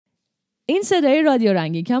این صدای رادیو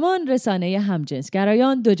رنگین کمان رسانه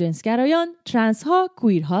همجنسگرایان، دوجنسگرایان، ترنس‌ها،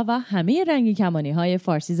 کویرها و همه رنگین کمانی‌های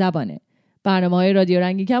فارسی زبانه. برنامه‌های رادیو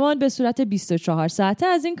رنگین کمان به صورت 24 ساعته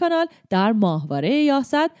از این کانال در ماهواره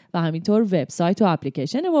یاست و همینطور وبسایت و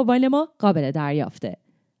اپلیکیشن موبایل ما قابل دریافته.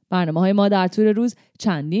 برنامه‌های ما در طول روز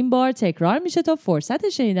چندین بار تکرار میشه تا فرصت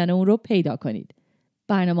شنیدن اون رو پیدا کنید.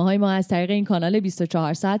 برنامه‌های ما از طریق این کانال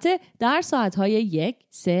 24 ساعته در ساعت‌های 1،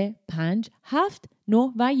 3، 5، 7،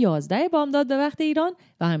 9 و 11 بامداد به وقت ایران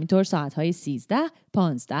و همینطور ساعت‌های 13،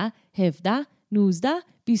 15، 17، 19،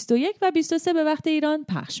 21 و 23 به وقت ایران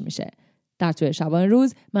پخش میشه. در طول شبان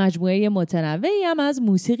روز مجموعه متنوعی هم از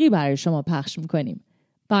موسیقی برای شما پخش می‌کنیم.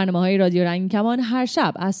 برنامه‌های رادیو رنگین کمان هر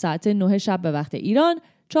شب از ساعت 9 شب به وقت ایران،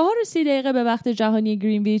 4:30 به وقت جهانی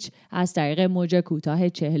گرینویچ از طریق موج کوتاه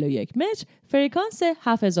 41 متر فرکانس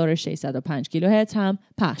 7605 کیلوهرتز هم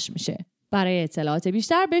پخش میشه. برای اطلاعات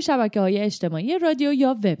بیشتر به شبکه‌های اجتماعی رادیو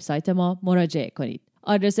یا وبسایت ما مراجعه کنید.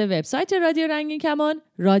 آدرس وبسایت رادیو رنگین کمان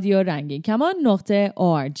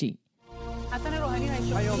radioranginkaman.org. حسن روحانی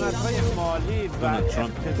پیامدهای مالی و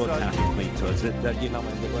اقتصادی با تحقیق‌های تازه در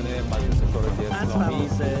نمایندگان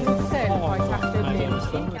مجلس شورای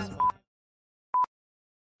اسلامی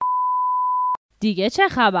دیگه چه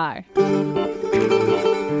خبر؟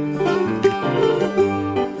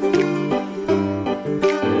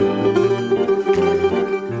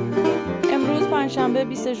 امروز پنجشنبه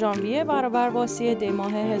 20 ژانویه برابر با 3 دی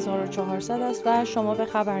ماه 1400 است و شما به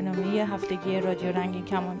خبرنامه هفتگی رادیو رنگین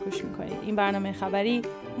کمان گوش می‌کنید. این برنامه خبری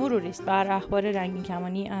مروری است بر اخبار رنگین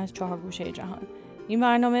کمانی از 4 گوشه جهان. این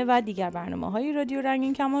برنامه و دیگر برنامه‌های رادیو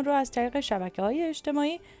رنگین کمان رو از طریق شبکه‌های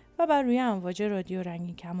اجتماعی و بر روی امواج رادیو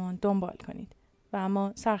رنگین کمان دنبال کنید. و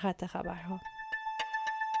اما سرخط خبرها.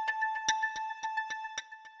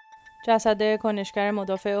 جسد کنشگر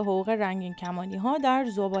مدافع حقوق رنگین کمانی ها در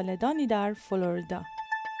زباله‌دانی در فلوریدا.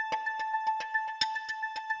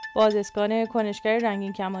 بازرگان کنشگر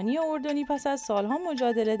رنگین کمانی اردنی پس از سالها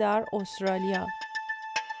مجادله در استرالیا.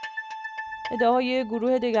 ادعاهای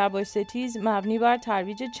گروه دگرباش‌ستیز مبنی بر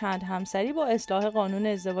ترویج چند همسری با اصلاح قانون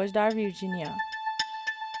ازدواج در ویرجینیا.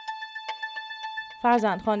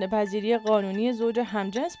 فرزندخوانده‌پذیری قانونی زوج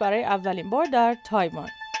همجنس برای اولین بار در تایوان.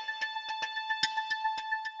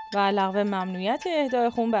 و لغو ممنوعیت اهدای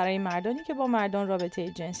خون برای مردانی که با مردان رابطه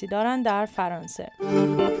جنسی دارند در فرانسه.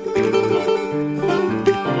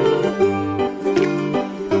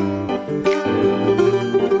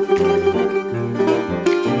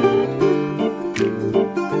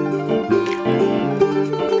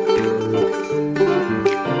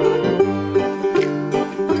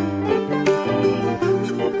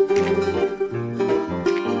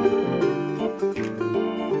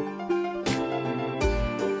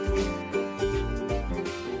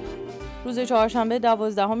 روز چهارشنبه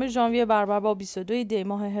 12 ژانویه برابر با 22 دی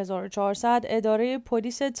ماه 1400 اداره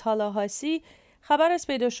پلیس تالاهاسی خبر از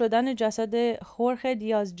پیدا شدن جسد خورخه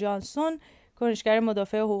دیاز جانسون، کنشگر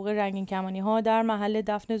مدافع حقوق رنگین کمانی ها در محل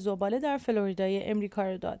دفن زباله در فلوریدای امریکا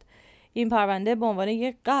را داد. این پرونده به عنوان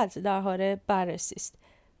یک قتل در حال بررسی است.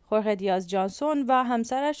 خورخه دیاز جانسون و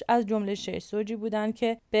همسرش از جمله 6 زوجی بودند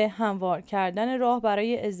که به هموار کردن راه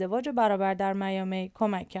برای ازدواج برابر در میامی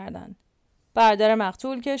کمک کردند. برادر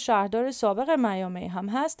مقتول که شهردار سابق میامی هم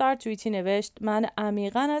هست در توییتی نوشت: من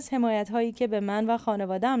عمیقاً از حمایت‌هایی که به من و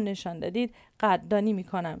خانواده‌ام نشان دادید قدردانی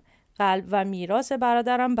می‌کنم. قلب و میراث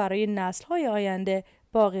برادرم برای نسل‌های آینده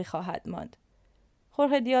باقی خواهد ماند.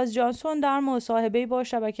 خورخه دیاز جانسون در مصاحبه‌ای با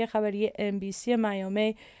شبکه خبری NBC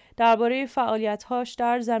میامی درباره فعالیت‌هاش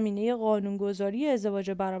در زمینه قانونگذاری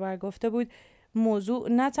ازدواج برابر گفته بود: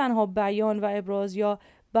 موضوع نه تنها بیان و ابراز یا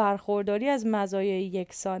برخورداری از مزایای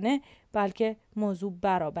یکسانه، بلکه موضوع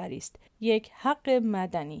برابری است، یک حق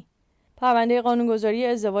مدنی. پرونده قانونگذاری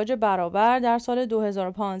ازدواج برابر در سال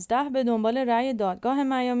 2015 به دنبال رأی دادگاه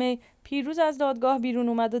میامی پیروز از دادگاه بیرون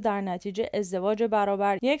اومد و در نتیجه ازدواج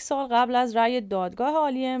برابر 1 سال قبل از رأی دادگاه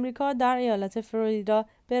عالی امریکا در ایالت فلوریدا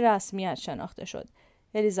به رسمیت شناخته شد.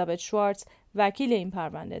 الیزابت شوارتز، وکیل این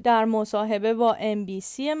پرونده، در مصاحبه با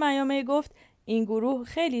NBC میامی گفت: این گروه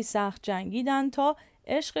خیلی سخت جنگیدن تا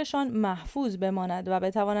عشقشان محفوظ بماند و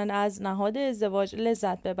بتوانند از نهاد ازدواج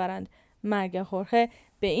لذت ببرند. مرگ خورخه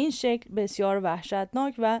به این شکل بسیار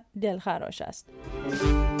وحشتناک و دلخراش است.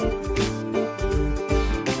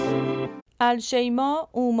 الشیما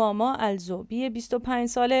اوماما الزوبی 25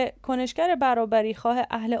 ساله، کنشگر برابری خواه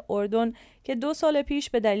اهل اردن که 2 سال پیش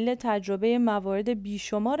به دلیل تجربه موارد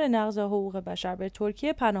بیشمار نقض حقوق بشر به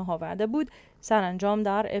ترکیه پناه آورده بود، سرانجام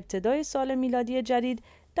در ابتدای سال میلادی جدید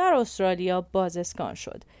در استرالیا بازرگان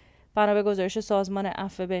شد. بنا به گزارش سازمان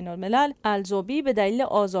عفو بین‌الملل، الزوبی به دلیل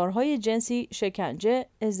آزارهای جنسی، شکنجه،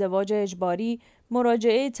 ازدواج اجباری،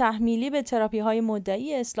 مراجعه تحمیلی به تراپی‌های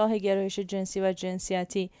مدعی اصلاح گرایش جنسی و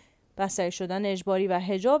جنسیتی، بستری شدن اجباری و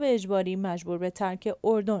حجاب اجباری، مجبور به ترک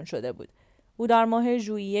اردن شده بود. او در ماه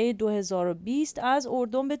ژوئیه 2020 از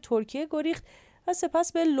اردن به ترکیه گریخت و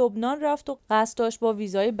سپس به لبنان رفت و قصد داشت با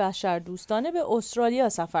ویزای بشردوستانه به استرالیا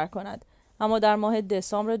سفر کند. اما در ماه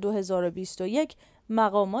دسامبر 2021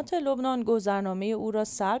 مقامات لبنان گذرنامه او را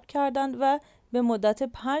سلب کردند و به مدت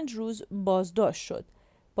 5 روز بازداشت شد.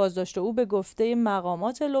 بازداشت او به گفته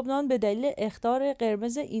مقامات لبنان به دلیل اخطار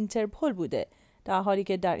قرمز اینترپل بوده، در حالی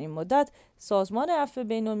که در این مدت سازمان عفو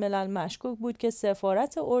بین‌الملل مشکوک بود که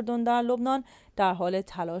سفارت اردن در لبنان در حال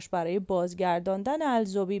تلاش برای بازگرداندن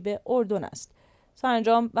الزوبی به اردن است.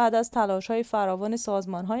 سرانجام بعد از تلاش‌های فراوان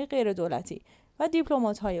سازمان‌های غیردولتی و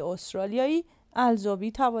دیپلمات‌های استرالیایی،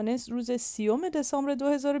 الزوبی توانست روز 30 دسامبر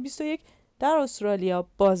 2021 در استرالیا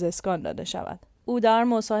بازاسکان داده شود. او در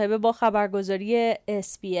مصاحبه با خبرگزاری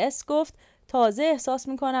SBS گفت: تازه احساس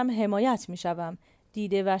می‌کنم حمایت می‌شوم،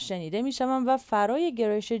 دیده و شنیده می‌شوم و فرای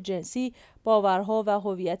گرایش جنسی، باورها و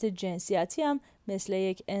هویت جنسیتی هم مثل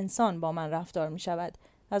یک انسان با من رفتار می‌شود.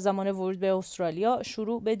 از زمان ورود به استرالیا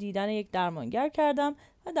شروع به دیدن یک درمانگر کردم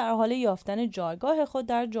و در حال یافتن جایگاه خود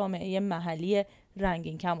در جامعه محلی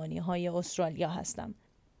رنگین کمانی‌های استرالیا هستم.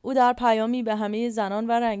 او در پیامی به همه زنان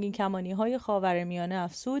و رنگین کمانی‌های خاورمیانه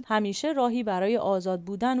افزود: همیشه راهی برای آزاد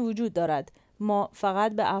بودن وجود دارد. ما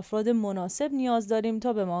فقط به افراد مناسب نیاز داریم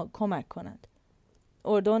تا به ما کمک کنند.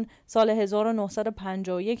 اردن سال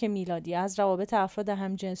 1951 میلادی از روابط افراد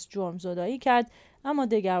همجنس جرم‌زدایی کرد، اما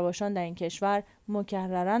دگرباشان در این کشور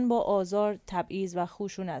مکرراً با آزار، تبعیض و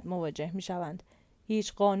خشونت مواجه می‌شوند.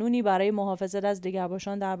 هیچ قانونی برای محافظت از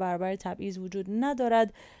دگرباشان در برابر تبعیض وجود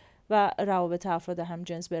ندارد و روابط افراد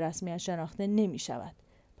همجنس به رسمیت شناخته نمی‌شود.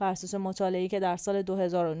 بر اساس مطالعه‌ای که در سال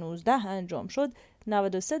 2019 انجام شد،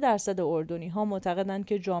 93% اردنی‌ها معتقدند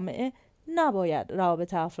که جامعه نباید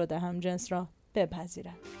روابط افراد همجنس را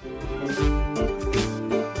بپذیرد.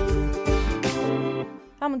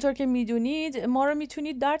 همونطور که میدونید ما رو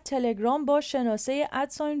میتونید در تلگرام با شناسه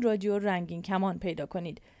 @رادیو رنگین کمان پیدا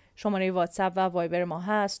کنید. شماره واتساپ و وایبر ما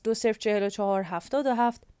هست 2044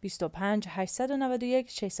 77 25 891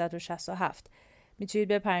 667. میتونید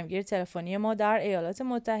به پیامگیر تلفنی ما در ایالات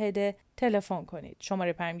متحده تلفن کنید.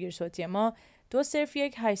 شماره پیامگیر صوتی ما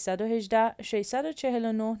 201 818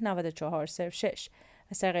 649 9406.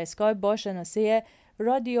 از طریق اسکایپ با شناسه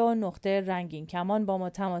رادیو رنگین کمان با ما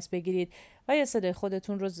تماس بگیرید و یا صدای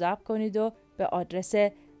خودتون رو ضبط کنید و به آدرس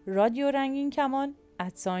رادیو رنگین کمان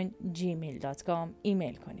 @gmail.com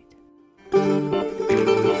ایمیل کنید.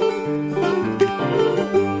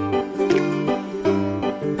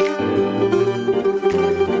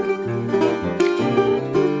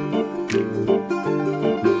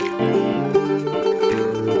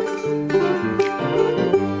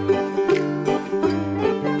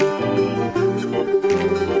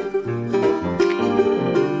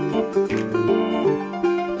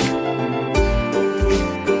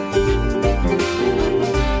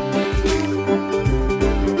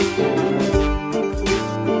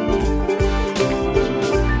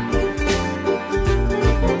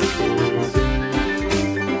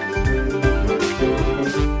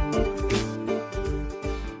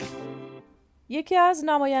 یکی از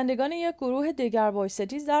نمایندگان یک گروه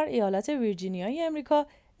دگرباش‌ستیز در ایالت ویرجینیای امریکا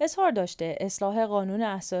اظهار داشته اصلاح قانون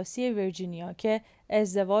اساسی ویرجینیا که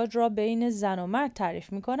ازدواج را بین زن و مرد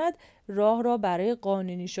تعریف می‌کند، راه را برای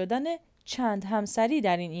قانونی شدن چند همسری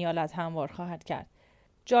در این ایالت هموار خواهد کرد.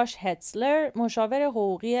 جاش هتسلر، مشاور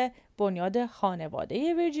حقوقی بنیاد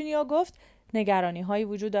خانواده ویرجینیا، گفت نگرانی‌هایی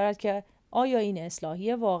وجود دارد که آیا این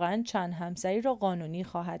اصلاحیه واقعاً چند همسری را قانونی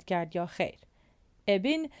خواهد کرد یا خیر.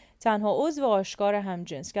 ابین، تنها عضو آشکار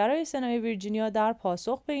همجنسگرای سنای ویرجینیا، در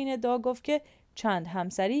پاسخ به این ادعا گفت که چند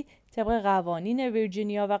همسری طبق قوانین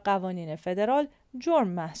ویرجینیا و قوانین فدرال جرم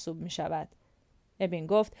محسوب می شود. ابین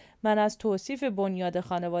گفت: من از توصیف بنیاد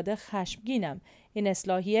خانواده خشمگینم. این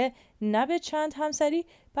اصلاحیه نه به چند همسری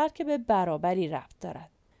بلکه به برابری ربط دارد.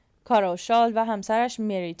 کارا شال و همسرش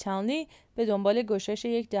مری تاونلی به دنبال گشایش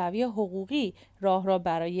یک دعوی حقوقی راه را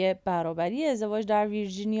برای برابری ازدواج در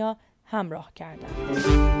ویرجینیا همراه کردند.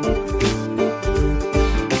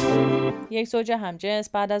 یک زوج همجنس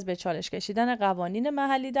بعد از به چالش کشیدن قوانین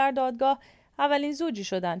محلی در دادگاه اولین زوجی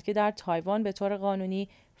شدند که در تایوان به طور قانونی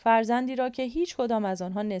فرزندی را که هیچ کدام از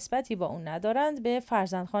آنها نسبتی با اون ندارند به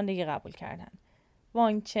فرزندخواندگی قبول کردند.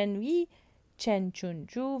 وانگ چنوی، چن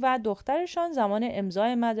چونجو و دخترشان زمان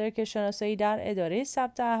امضای مدارک شناسایی در اداره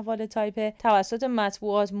ثبت احوال تایپه توسط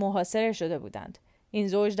مطبوعات محاصره شده بودند. این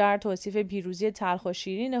زوج در توصیف پیروزی تلخ و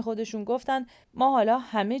شیرین خودشون گفتن ما حالا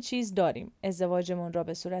همه چیز داریم. ازدواجمون را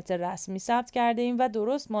به صورت رسمی ثبت کرده ایم و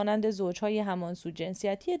درست مانند زوجهای همانسو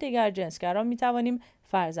جنسیتی دیگر جنسگرا می توانیم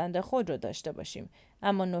فرزند خود را داشته باشیم.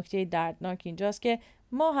 اما نکته دردناک اینجاست که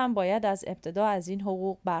ما هم باید از ابتدا از این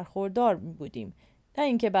حقوق برخوردار می بودیم، نه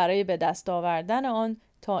اینکه برای به دست آوردن آن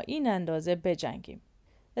تا این اندازه بجنگیم.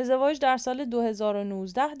 ازدواج در سال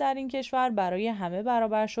 2019 در این کشور برای همه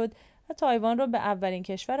برابر شد و تایوان را به اولین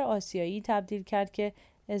کشور آسیایی تبدیل کرد که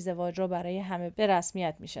ازدواج را برای همه به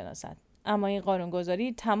رسمیت می‌شناسد. اما این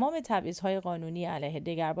قانونگذاری تمام تبعیض‌های قانونی علیه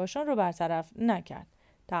دگرباشان را برطرف نکرد.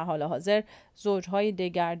 در حال حاضر زوج‌های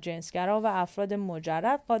دگر جنسگرا و افراد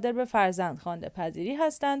مجرد قادر به فرزندخوانده پذیری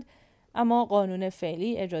هستند، اما قانون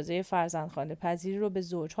فعلی اجازه فرزندخوانده پذیری را به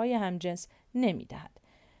زوج‌های همجنس نمی‌دهد.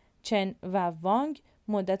 چن و وانگ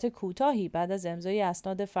مدت کوتاهی بعد از امضای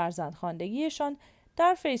اسناد فرزندخواندگیشان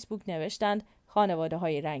در فیسبوک نوشتند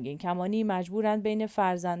خانواده‌های رنگین کمانی مجبورند بین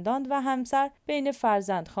فرزندان و همسر، بین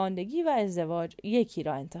فرزندخواندگی و ازدواج یکی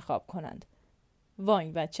را انتخاب کنند.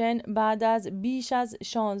 وانگ و چن بعد از بیش از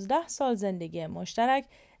 16 سال زندگی مشترک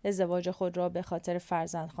ازدواج خود را به خاطر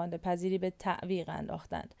فرزندخوانده پذیری به تعویق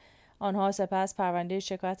انداختند. آنها سپس پرونده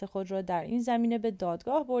شکایت خود را در این زمینه به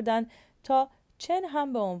دادگاه بردند تا چن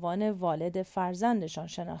هم به عنوان والد فرزندشان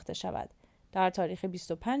شناخته شود. در تاریخ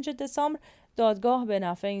 25 دسامبر دادگاه به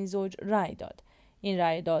نفع این زوج رأی داد. این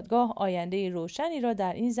رأی دادگاه آینده روشنی را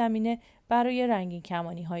در این زمینه برای رنگین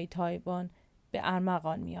کمانی‌های تایوان به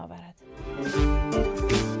ارمغان می‌آورد.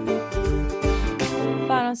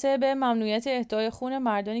 فرانسه به ممنوعیت اهدای خون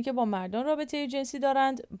مردانی که با مردان رابطه جنسی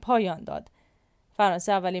دارند پایان داد.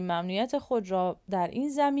 فرانسه اولین ممنوعیت خود را در این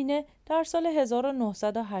زمینه در سال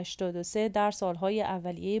 1983 در سالهای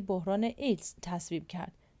اولیه بحران ایدز تصویب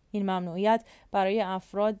کرد. این ممنوعیت برای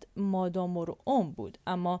افراد مادام العمر بود،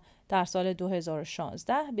 اما در سال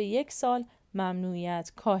 2016 به 1 سال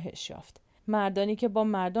ممنوعیت کاهش یافت. مردانی که با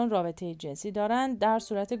مردان رابطه جنسی دارند در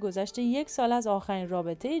صورت گذشت 1 سال از آخرین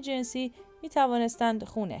رابطه جنسی می توانستند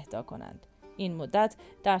خون اهدا کنند. این مدت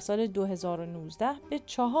در سال 2019 به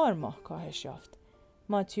 4 ماه کاهش یافت.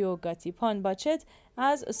 ماتیو گاتیپان باچت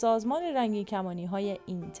از سازمان رنگین کمانی‌های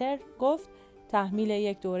اینتر گفت تحمیل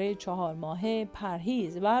یک دوره 4 ماهه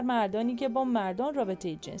پرهیز بر مردانی که با مردان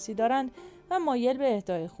رابطه جنسی دارند و مایل به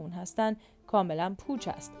اهدای خون هستند کاملا پوچ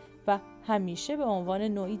است و همیشه به عنوان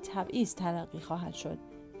نوعی تبعیض تلقی خواهد شد،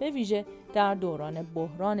 به ویژه در دوران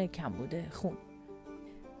بحران کمبود خون.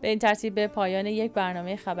 به این ترتیب به پایان یک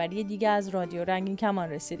برنامه خبری دیگه از رادیو رنگین کمان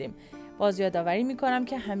رسیدیم. باز یادآوری می‌کنم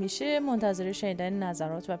که همیشه منتظر شنیدن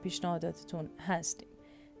نظرات و پیشنهاداتتون هستیم.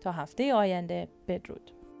 تا هفته آینده،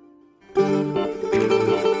 بدرود.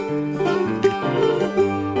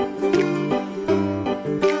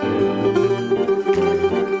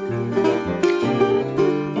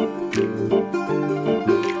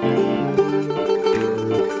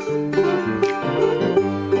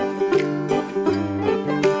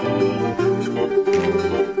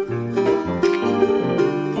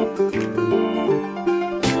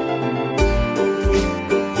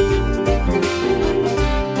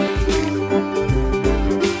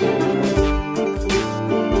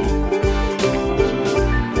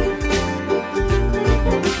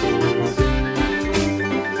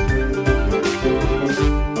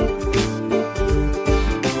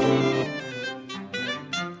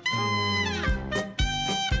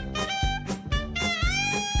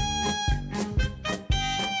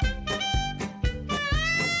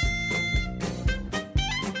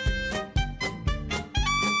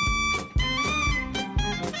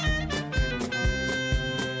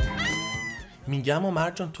 میگم و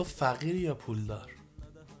مرجان تو فقیری یا پولدار؟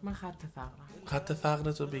 من خط فقرم. خط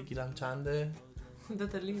فقرتو بگیرم چنده؟ 2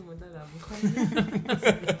 تا لیمو دادم میخوایی؟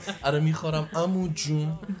 آره میخورم عمو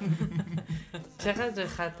جون. چقدر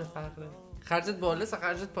خط فقره؟ خرجت بالاست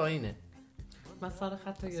خرجت پایینه. من سال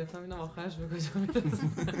خط رو گرفتم اینم آخرش به کجا میرسه.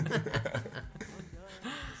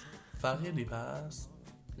 فقیری پس؟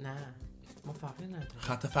 نه ما فقری نداریم.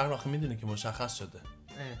 خط فقر آخه میدونه که مشخص شده.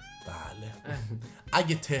 بله. اه.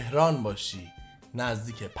 اگه تهران باشی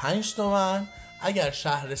نزدیک 5 تومن، اگر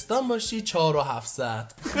شهرستان باشی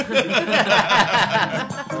 4,700.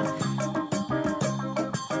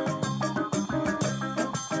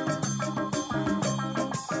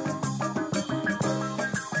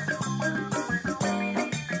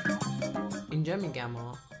 اینجا میگم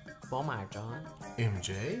ها با مرجان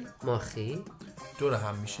MJ ماخی دور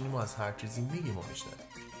هم میشینیم و از هر چیزی میگیم و میشنویم.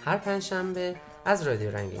 هر پنجشنبه از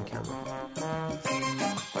رادیو رنگین کمان.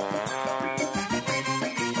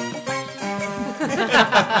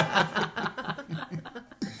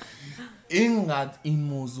 اینقدر این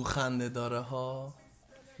موضوع خنده داره ها.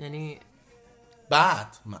 یعنی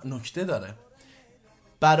بعد نکته داره،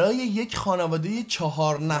 برای یک خانواده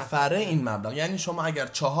 4 نفره این مبلغ، یعنی شما اگر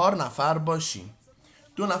 4 نفر باشین،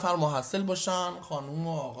 2 نفر محصل باشن، خانوم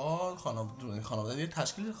و آقا، خانواده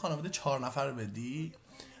تشکیل خانواده 4 نفر بدی،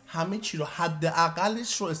 همه چی رو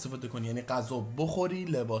حداقلش رو استفاده کنی، یعنی غذا بخوری،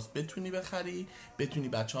 لباس بتونی بخری، بتونی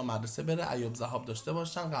بچه‌ها مدرسه بره، ایاب ذهاب داشته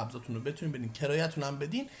باشن، قبضاتون رو بتونین بدین، کرایه‌تون هم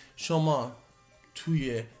بدین. شما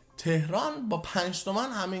توی تهران با 5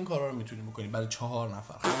 تومن همه این کارا رو میتونی بکنی برای 4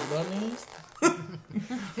 نفر. خریدار نیست؟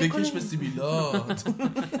 بکش به سیبیلات.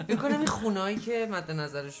 میکنم این خونهایی که مد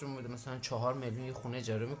نظرشون بوده مثلا 4 میلیون یه خونه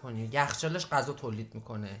اجاره میکنی، یخچالش غذا تولید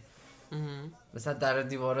میکنه، مثلا در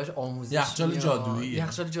دیواراش آموزشی،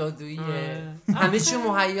 یخچال جادوییه، همه چی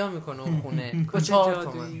مهیا میکنه اون خونه با 4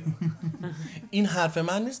 تومن. این حرف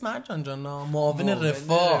من نیست مرجان جان، معاون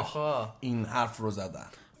رفاه این حرف رو زدن.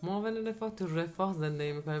 معاون رفاه تو رفاه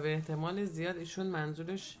زندگی میکنه، به احتمال زیاد ایشون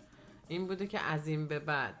منظورش این بوده که از این به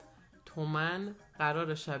بعد تومن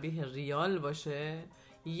قرار شبیه ریال باشه،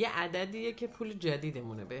 یه عددیه که پول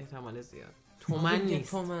جدیدمونه به احتمال زیاد، تومن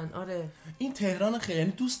نیست. تومن آره. این تهران خیلی،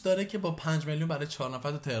 یعنی دوست داره که با 5 میلیون برای 4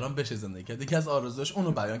 نفر تو تهران بشه زندگی کرد. یکی از آرزوش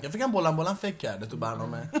اونو بیان کرد. فکر کنم بلند فکر کرده تو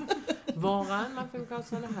برنامه. واقعا من فکر می‌کنم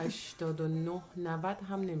سال 89 90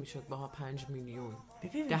 هم نمیشد باها 5 میلیون.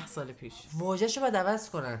 10 سال پیش واژه‌شو باید عوض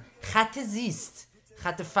کنن. خط زیست،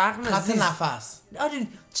 خط فقر، خط نفس. آره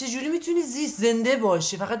چجوری میتونی زیست زنده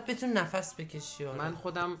باشی فقط بتون نفس بکشی؟ آره. من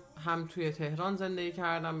خودم هم توی تهران زندگی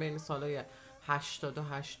کردم بین سالهای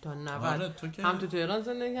 88 تا 90. آره هم تو تهران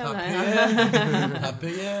زندگی کردم.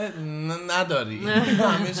 تپه نداری.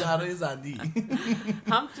 همه شهرهای زدی.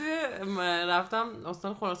 هم توی رفتم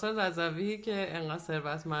استان خراسان رضوی که انقدر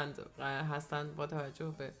ثروتمند هستن با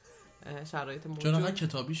توجه به شرایط موجود. چرا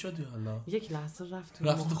کتابی شدی حالا؟ یک لحظه رفت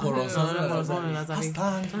تو خراسان رضوی.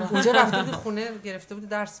 اونجا رفته بودی خونه گرفته بودی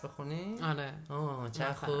درس بخونی؟ آره.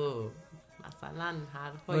 چه خوب. مثلا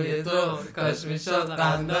حرفای تو کاش میشد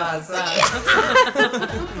قند و عسل.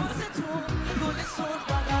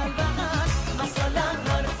 مثلا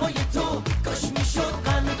حرفای تو کاش میشد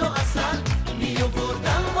قند و عسل،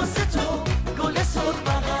 میآوردم واسه تو گل سرخ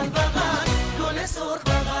بغل بغل، گل سرخ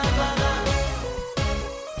بغل بغل.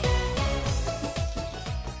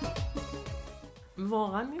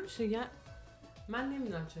 واقعا نمیشه. من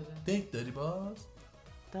نمیدونم چرا. دیت داری باز؟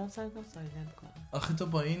 دارم سعی کنم سایلنت کنم. آخه تو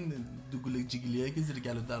با این دوگل جیگلیایی که زیر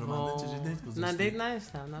گلو در اومده چجوری دیت گذاشتی؟ نه دیت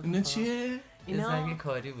نشتم. اینا چیه؟ اینا زنگ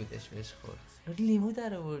کاری بودش بهش خورد. لیمو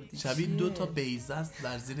در آوردی. شبیه 2 تا بیضه است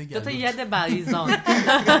در زیر گلو. 2 تا ید بیضان.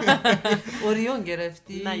 اوریون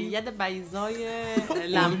گرفتی؟ نه ید بیضای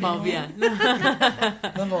لمباوی ان.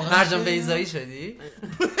 مرجان بیضایی شدی؟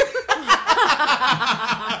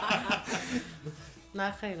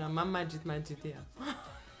 نه خیرم، من مجیدی ام.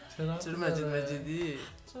 چرا مجیدی؟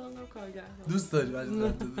 چون کارگردان. دوست داری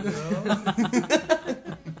مجید؟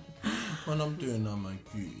 منم توی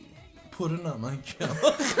نمکی پر نمکم.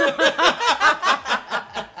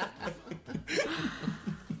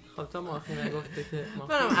 خب تا ماخی نگفته که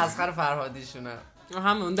منم اسقر فرهادیشونم.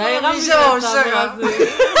 همون دقیقا میشه عاشقم.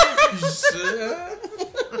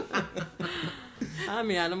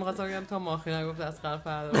 همین الان می‌خواستم بگم تا ماخی نگفته اسقر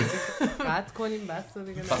فرهادی قطع کنیم بس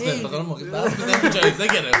دیگه. پس به افتخار موقع بس بزنیم جایزه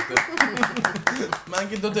گرفته. من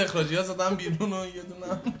که 2 تا اخراجی‌ها زدم بیرون و یه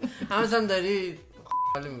دونه همزم داری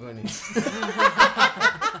حال می‌کنی.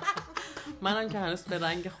 منم که هنوز به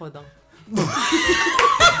رنگ خودم.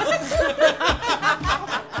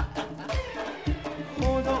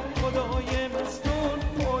 خدای مستون،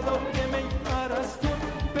 خدای می پرستون،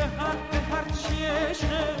 به هر چی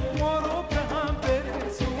عشق ما رو به هم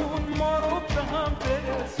برسون، ما رو به هم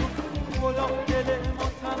برسون. خدا دل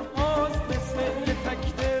ما تنهاست مثل یه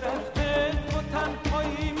تک درخته، تو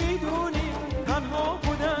تنهایی میدونی تنها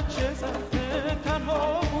بودن چه سخته،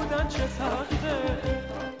 تنها بودن چه سخته.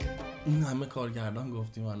 این همه کارگردان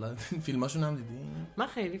گفتیم حالا فیلماشون هم دیدیم؟ من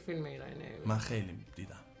خیلی فیلم ایرانی نمی‌بینم. من خیلی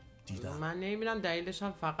دیدم. من نمی‌بینم، دلیلش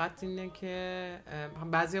هم فقط اینه که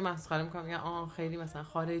بعضیا مسخره می‌کنن میگن خیلی مثلا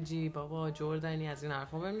خارجی بابا جردنی از این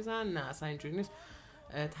حرفا میزنن. نه اصلا اینجوری نیست.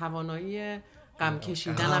 توانایی غم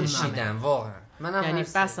کشیدنم میشیدم واقعا. منم یعنی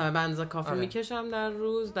بسم بنز کافی آره. میکشم در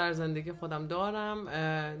روز، در زندگی خودم دارم.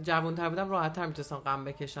 جوان‌تر بودم راحت‌تر میتونستم غم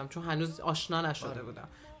بکشم چون هنوز آشنا نشده بودم.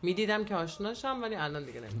 میدیدم که آشناشم ولی الان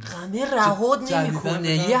دیگه نمی‌دونم. غم رهود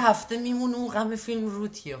نمی‌کنه. یه هفته میمونه اون غم فیلم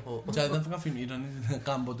روتیه ها. جدیدن فکر کنم فیلم ایرانی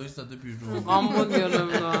غم بدوش زده بیرون. غم بود یا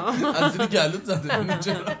نمی‌دونم. از زیر گلوت زده بیرون.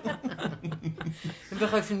 چرا؟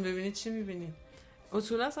 بخوای فیلم ببینی چی می‌بینی؟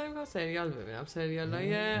 اصولا سعی می‌کنم سریال ببینم.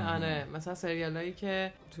 سریالای مثلا سریالایی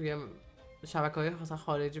که توی شبکه‌های مثلا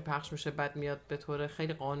خارجی پخش میشه، بعد میاد به طور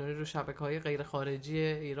خیلی قانونی رو شبکه‌های غیر خارجی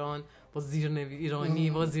ایران با زیرنویس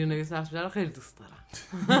ایرانی با زیرنویس پخش میشه، رو خیلی دوست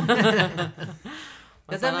دارم.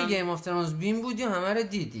 مثلا گیم آف ترونز بین بودی و همه رو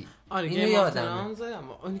دیدی. آره گیم آف ترونز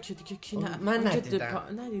اون که دیگه کی من ندیدم.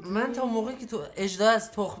 من تا موقعی که تو اژدها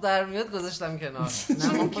از تخم در میاد گذاشتم کنار.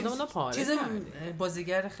 نه من خودمون پاره چیز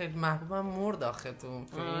بازیگر خیلی محبوبم مرد آخه تو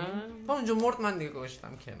فیلم. اونجا مرد من دیگه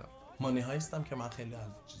گذاشتم کنار. مانی هایستم که من خیلی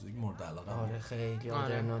از چیزی مورد علاقه. آره خیلی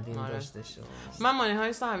آدرنالین داشته شد. من مانی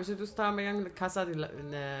هایستم همیشه دوست دارم بگم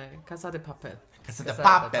کاسا د پاپل.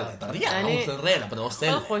 یعنی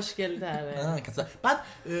خیلی خوشگل داره. بعد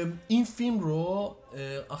این فیلم رو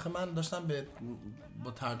آخه من داشتم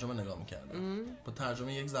با ترجمه نگاه میکردم، با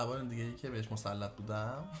ترجمه یک زبان دیگه‌ای که بهش مسلط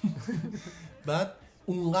بودم. بعد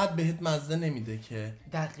اونقدر بهت مزه نمیده که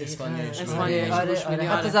اسپانیاییش آره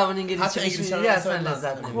حتی زبان انگلیسی اصلا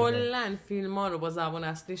لذت نمیده. کلا فیلم‌ها رو با زبان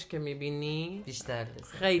اصلیش که میبینی بیشتر لذت،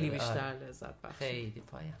 خیلی بیشتر لذت بخشه. خیلی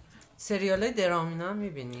پایم. سریالای درامینا هم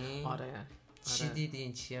میبینی؟ آره. چی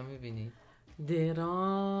دیدین؟ چی هم میبینی؟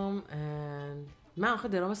 درام من آخه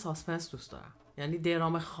درام ساسپنس دوست دارم، یعنی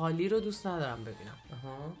درام خالی رو دوست ندارم ببینم.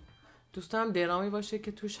 دوست دارم درامی باشه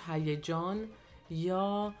که توش هیجان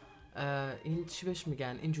یا این چی بهش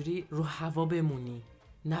میگن اینجوری رو هوا بمونی،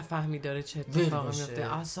 نفهمی داره چه اتفاقی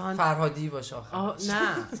میفته. اصلا فرهادی باشه آخه.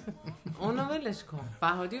 نه اونو ولش کن،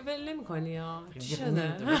 فرهادی ول نمی‌کنی یا چی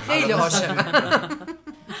شده؟ خیلی عاشقم.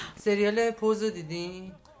 سریال پوز رو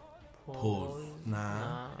دیدین؟ پوز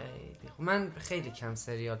نه. من خیلی کم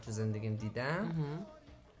سریال تو زندگیم دیدم.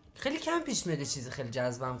 خیلی کم پیش میاد چیزی خیلی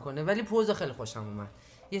جذبم کنه، ولی پوز خیلی خوشم اومد.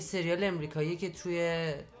 یه سریال امریکایی که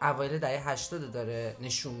توی اوایل دهه 80 داره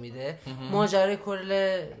نشون میده ماجرای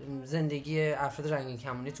کل زندگی افراد رنگین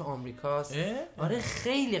کمانی تو آمریکاست. آره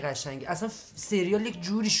خیلی قشنگه. اصلا سریال یک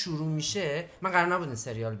جوری شروع میشه، من قرار نبود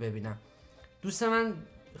سریال ببینم. دوست من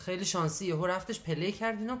خیلی شانسی یهو رفتش پلی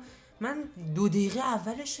کرد اینو، من 2 دقیقه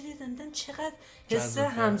اولش رو دیدم چقدر حس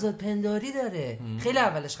همزاد پنداری داره. خیلی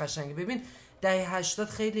اولش قشنگه. ببین دهه 80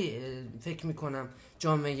 خیلی فکر میکنم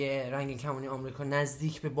جامعه رنگین کمانی آمریکا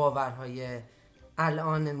نزدیک به باورهای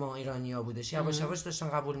الان ما ایرانی‌ها بودش. یواش یواش داشتن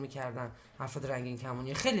قبول میکردن افراد رنگین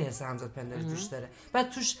کمانی، خیلی حس همزاد پنداری توش داره. بعد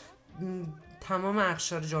توش تمام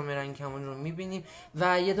اقشار جامعه رنگین کمانی رو میبینیم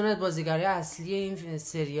و یه دونه از بازیگرای اصلی این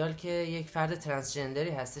سریال که یک فرد ترنسجندری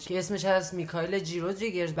هستش که اسمش هست میکائیل جی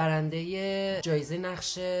رودریگز، برنده جایزه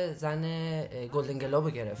نقش زن گلدن گلوب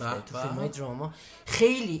گرفته تو فیلم‌های دراما.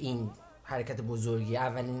 خیلی این حرکت بزرگی،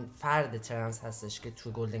 اولین فرد ترنس هستش که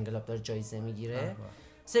تو گلدن گلوب داره جایزه میگیره.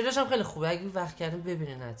 سریالش هم خیلی خوبه، اگه وقت کردین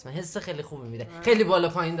ببینین حتما. حس خیلی خوبی میده. خیلی بالا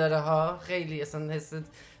پایین داره ها، خیلی اصلا حس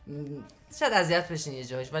شاید اذیت بشین یه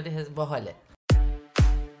جایش، ولی باحاله.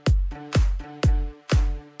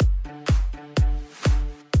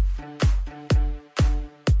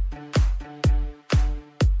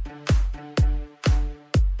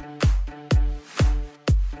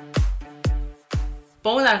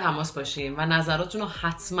 با ما در تماس باشیم و نظراتتون رو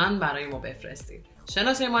حتما برای ما بفرستید.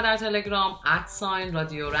 شناسه ما در تلگرام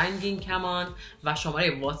 @رادیو رنگین کمان و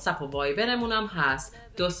شماره واتساپ و وایبرمون هم هست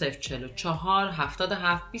 2044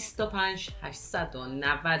 77 25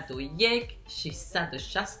 891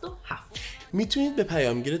 667. میتونید به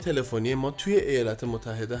پیامگیر تلفنی ما توی ایالات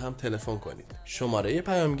متحده هم تلفن کنید. شماره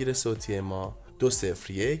پیامگیر صوتی ما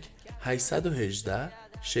 201 818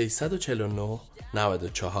 649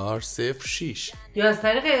 9406 یا از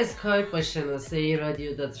طریق اسکایپ با شناسه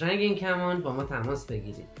رادیو رنگین کمان با ما تماس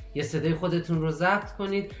بگیرید یا صدای خودتون رو ضبط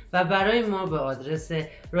کنید و برای ما به آدرس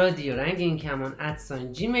رادیو رنگین کمان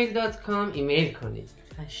 @gmail.com ایمیل کنید.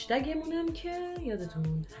 هشتگمون هم که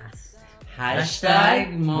یادتون هست،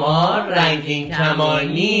 ما رنگین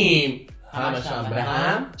کمانیم، همشان به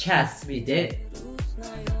هم چسبیده.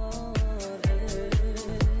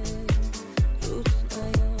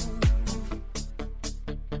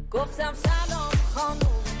 گفتم سلام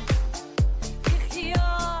خانوم،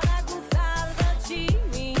 بیخیال نگو فردا چی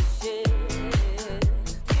میشه،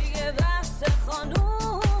 دیگه بحث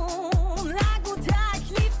خانوم نگو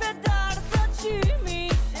تکلیف دردا چی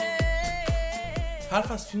میشه.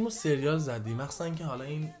 حرف از فیلم و سریال زدی، مخصوصا که حالا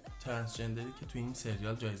این ترنسجندری که تو این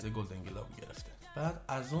سریال جایزه گلدن گلوب گرفته. بعد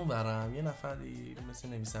از اون ورم یه نفری مثل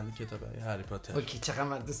نویسنده کتابای هری پاتر. اوکی چقدر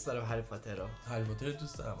من دوست دارم هری پاتر رو. هری پاتر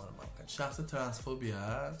دوست دارم. من شخص ترنسفوبی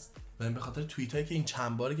است و به خاطر توییتایی که این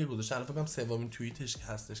چند باری که گذاشته، الان فکر کنم سومین توییتش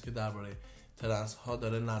هستش که درباره ترنس ها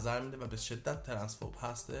داره نظر میده و به شدت ترنسفوب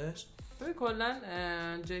هستش. ببین کلا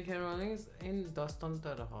جی.کی رولینگ این داستان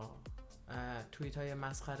داره ها، توییت های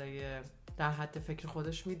مسخره در حد فکر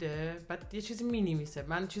خودش میده، بعد یه چیزی مینویسه.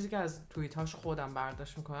 من چیزی که از توییت هاش خودم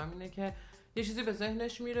برداشت میکنم اینه که یه چیزی به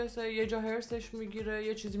ذهنش میرسه، یه جا هرسش میگیره،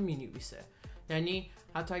 یه چیزی مینویسه. یعنی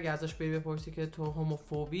حتی اگه ازش بری بپرسی که تو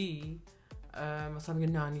هوموفوبی، مثلا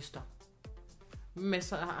میگه نه نیستم.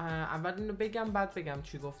 مثلا اول اینو بگم بعد بگم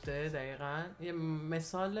چی گفته دقیقاً. یه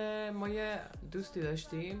مثال، ما یه دوستی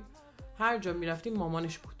داشتیم هر جا میرفتیم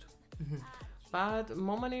مامانش بود. بعد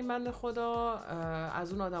مامان این بنده خدا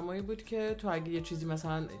از اون آدمایی بود که تو اگه یه چیزی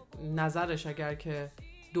مثلا نظرش اگر که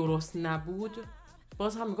درست نبود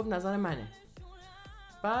باز هم میگفت نظر منه.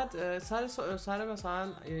 بعد سر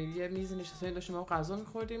مثلا یه میز نشستیم داشتیم ما غذا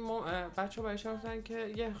می‌خوردیم، بچه‌ها برایش گفتن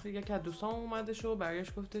که یکی از دوستام اومدش و برایش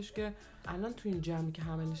گفتش که الان تو این جمعی که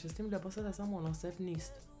همه نشستیم لباست اصلا مناسب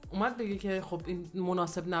نیست. اومد بگه که خب این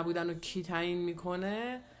مناسب نبودن رو کی تعیین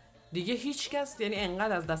میکنه؟ دیگه هیچ کس، یعنی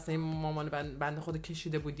انقدر از دست این مامان بنده خود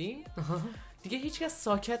کشیده بودیم دیگه هیچ کس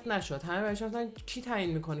ساکت نشد. همه برایش گفتن کی تعیین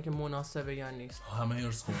میکنه که مناسبه یا نیست؟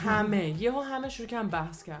 همه شروع کردن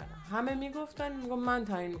بحث کردن. همه میگفتن من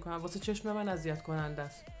تعیین میکنم، واسه چشم من اذیت کننده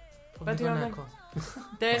است. خب نگاه نکن.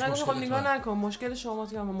 دقیقاً خب نگاه نکن، مشکل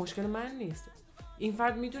شماست که مشکل من نیست. این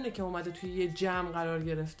فرد میدونه که اومده توی یه جمع قرار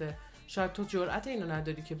گرفته. شاید تو جرأت اینو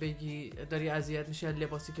نداری که بگی داری اذیت میشی از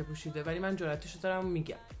لباسی که پوشیده، ولی من جرأتشو دارم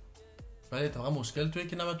میگم. ولی اتفاقا مشکل توئه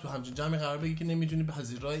که نباید تو همچین جمعی قرار بگی که نمیتونی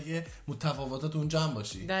پذیرای متفاوتات اون جمع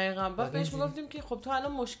باشی. دقیقاً. بعد بهش میگفتیم که خب تو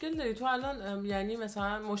الان مشکل داری، تو الان یعنی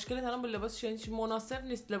مثلا مشکلت الان با لباس یعنی مناسب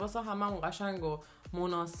نیست. لباسا هممون قشنگ و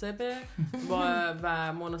مناسبه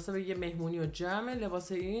و مناسب یه مهمونی و جمع.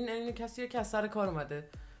 لباس این کسیه که از سر کار اومده.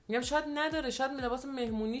 میگم شاید نداره، شاید لباس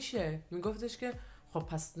مهمونیشه. میگفتش که خب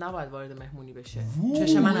پس نباید وارد مهمونی بشه،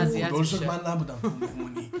 چش من اذیت میشه. من نبودم تو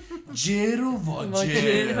مهمونی. جرو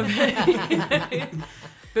واجر.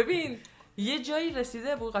 ببین یه جایی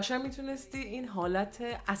رسیده بود قشنگ میتونستی این حالت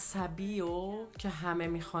عصبی و که همه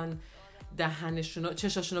میخوان دهنشونو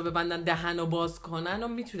چشاشونو ببندن دهنو باز کنن و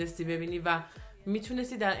میتونستی ببینی و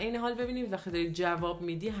میتونستی در این حال ببینی وقتی داری جواب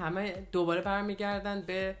میدی همه دوباره برمیگردن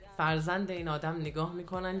به فرزند این آدم نگاه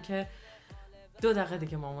میکنن که 2 دقیقه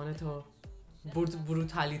دیگه مامان تو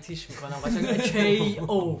بروتالیتیش میکنم قشنگ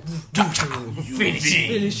KO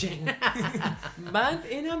فینیشینگ. بعد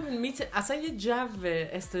این هم اصلا یه جو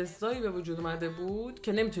استرسایی به وجود اومده بود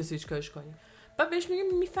که نمیتونستی هیچ کارش کنی. بعد بهش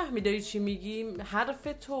میگیم میفهمی داری چی میگی؟ حرف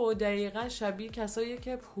تو دقیقا شبیه کسایی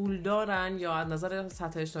که پول دارن یا از نظر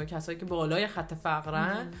سطح اجتماعی کسایی که بالای خط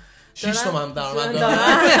فقرن 6 تومن درآمد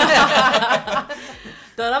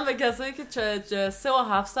دارن به کسایی که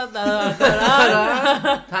 3,700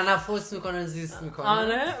 دارن تنفس میکنن، زیست میکنن.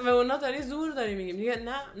 آره و اونا داری زور داری میگی. میگه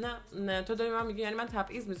نه تو داری من میگی یعنی من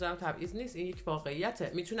تبعیض میذارم. تبعیض نیست، این یک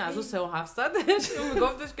واقعیته. میتونه از اون 3,700ش اون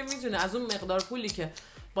میگفتش که میتونه از اون مقدار پولی که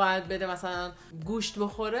باید بده مثلا گوشت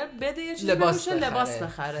بخوره بده یه چیزی بپوشه لباس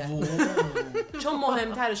بخره چون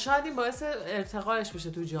مهمتره. شاید این باعث ارتقایش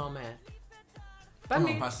بشه تو جامعه.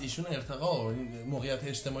 پس ایشون ارتقا و موقعیت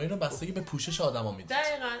اجتماعی رو بستگی به پوشش آدما میده.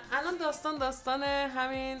 دقیقاً. الان داستان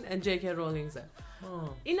همین جی کی رولینگزه.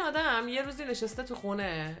 این آدم یه روزی نشسته تو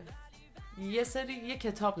خونه یه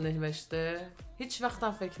کتاب نوشته، هیچ وقت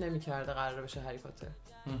هم فکر نمی‌کرده قراره بشه هری پاتر.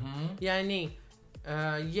 یعنی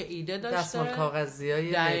یه ایده داشته، دستمال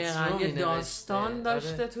کاغذیای دقیقاً یه داستان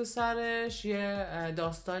داشته تو سرش، یه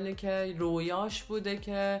داستانی که رویاش بوده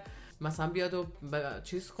که مثلا بیاد و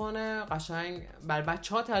چیز کنه قشنگ بر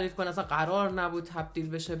بچه‌ها تعریف کنه. اصلا قرار نبود تبدیل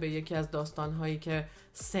بشه به یکی از داستان‌هایی که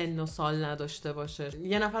سن و سال نداشته باشه.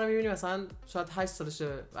 یه نفر رو می‌بینی مثلا شاید 8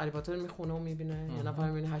 سالشه هری پاتر میخونه و می‌بینه، یه نفر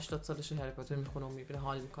می‌بینی 80 سالشه هری پاتر میخونه و می‌بینه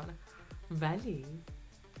حال میکنه. ولی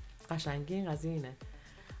قشنگی این قضیه اینه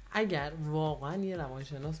اگر واقعا یه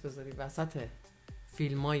روانشناس بذاری وسط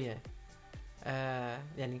فیلمای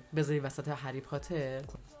یعنی بذاری وسط هری پاتر،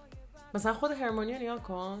 مثلا خود هرمیونی نگاه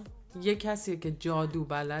کن، یه کسیه که جادو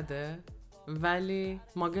بلده ولی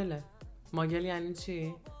ماگله. ماگل یعنی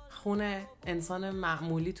چی؟ خونه انسان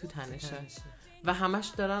معمولی تو تنشه و همش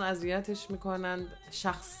دارن اذیتش میکنن.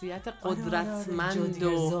 شخصیت قدرتمند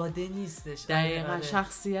و زاده نیستش. دقیقا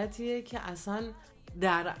شخصیتیه که اصلا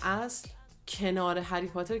در اصل کنار هری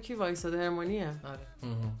پاتر کی وایساده؟ هرمیونیه.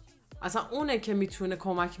 اصلا اونه که میتونه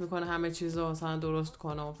کمک میکنه همه چیزو مثلا درست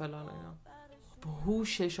کنه و فلان اینا،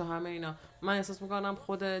 هوشش و همه اینا. من احساس میکنم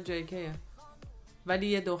خود جی کیه ولی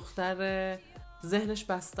یه دختر ذهنش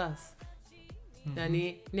بسته است.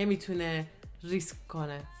 یعنی نمیتونه ریسک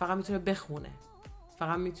کنه، فقط میتونه بخونه،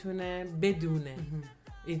 فقط میتونه بدونه،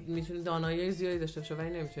 میتونه دانایی زیادی داشته باشه ولی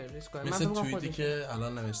نمیتونه ریسک کنه. مثل توییتی که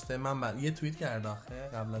الان نوشته، من یه توییت کرد آخه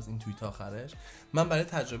قبل از این توییت آخرش، من برای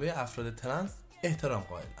تجربه افراد ترنس احترام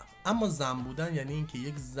قائلم، اما زن بودن یعنی اینکه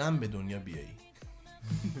یک زن به دنیا بیایی.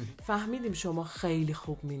 فهمیدیم شما خیلی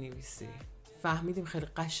خوب مینویسی، فهمیدیم خیلی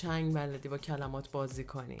قشنگ بلدی با کلمات بازی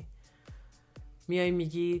کنی، میای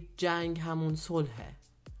میگی جنگ همون صلحه،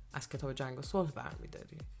 از کتاب جنگ و صلح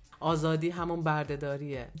برمیداری. آزادی همون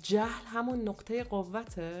بردهداریه. جهل همون نقطه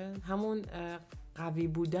قوته، همون قوی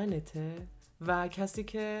بودنته و کسی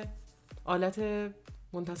که آلت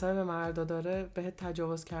منتصب به مردا داره بهت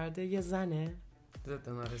تجاوز کرده یه زنه.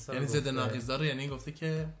 یعنی ضد ناقیزا رو یعنی گفته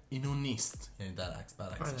که اینو نیست، یعنی در عکس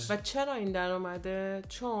برعکسش. و چرا این در اومده؟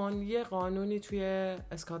 چون یه قانونی توی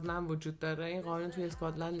اسکاتلند وجود داره. این قانون توی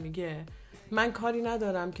اسکاتلند میگه من کاری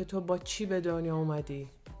ندارم که تو با چی به دنیا اومدی،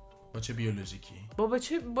 با چه بیولوژیکی،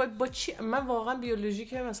 با چی. من واقعا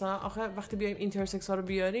بیولوژیکه مثلا آخه وقتی بیایم اینترسکس ها رو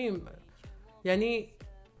بیاریم، یعنی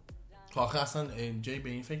آخه اصلا جای به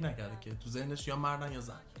این فکر نکرده که تو ذهنش یا مردن یا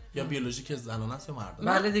زن، یا بیولوژیک زنانه است یا مردان.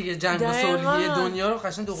 بله دیگه، جنگ و صلحی دنیا رو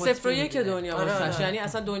قشنگ دو قطبی 0 و 1 دنیا واسش. آره. یعنی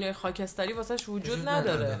اصلا دنیای خاکستری واسش وجود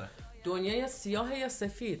نداره. دنیا یا سیاه یا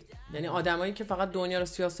سفید. یعنی آدمایی که فقط دنیا رو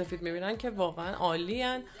سیاه سفید میبینن که واقعا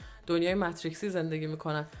عالیان، دنیای ماتریکسی زندگی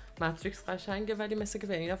میکنن. ماتریکس قشنگه ولی مثل که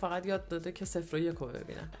به اینا فقط یاد داده که 0 و 1 رو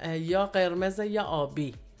ببینن، یا قرمز یا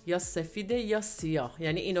آبی، یا سفیده یا سیاه.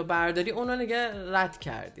 یعنی اینو برداری اونو نگه رد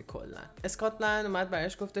کردی کلا. اسکاتلند اومد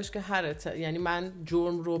برایش گفتش که یعنی من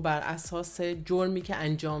جرم رو بر اساس جرمی که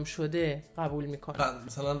انجام شده قبول میکنم.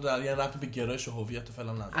 مثلا در یه ربطی به گرایش و هویت و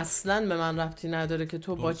فلان نداره. اصلا به من ربطی نداره که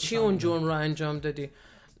تو با چی اون جرم رو انجام دادی.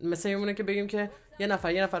 مثلا میمونه که بگیم که یه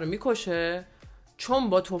نفر رو میکشه چون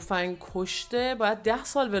با تفنگ کشته باید 10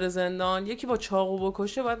 سال بره زندان، یکی با چاقو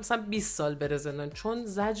بکشه باید مثلا 20 سال بره زندان چون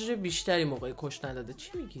زجر بیشتری موقعی کش نداده.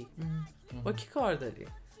 چی میگی؟ با کی کار داری؟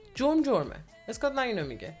 جرمه. اسکات نه اینو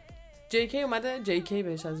میگه. جی کی اومده، جی کی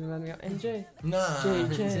بهش از من میگم ام جی. نه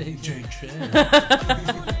جی کی.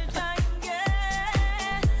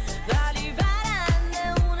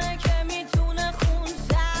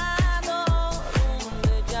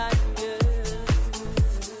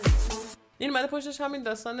 این اومده پشتش همین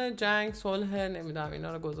داستان جنگ صلح نمیدونم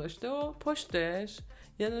اینا رو گذاشته و پشتش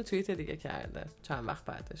یه دونه توییت دیگه کرده چند وقت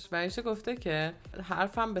بعدش و اینش گفته که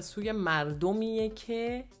حرفم به سوی مردمیه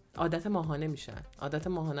که عادت ماهانه میشن، عادت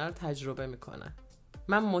ماهانه رو تجربه میکنن.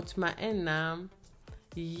 من مطمئنم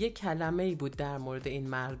یه کلمه‌ای بود در مورد این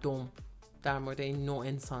مردم، در مورد این نوع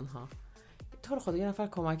انسان ها. تو رو خدا یه نفر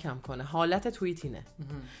کمکم کنه. حالت توییت اینه.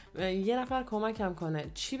 یه نفر کمکم کنه.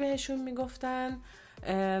 چی بهشون میگفتن؟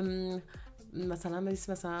 مثلا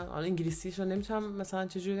انگلیسیشو نمیتونم مثلا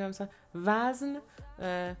چجوری بگم، مثلا وزن،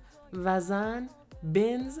 وزن،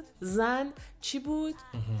 بنز، زن، چی بود؟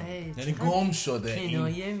 یعنی گم شده.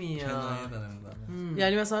 کنایه میاد.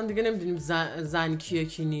 یعنی مثلا دیگه نمیدونیم زن کیه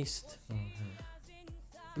کی نیست.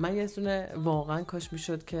 من یه دونه واقعا کاش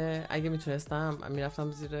میشد که اگه میتونستم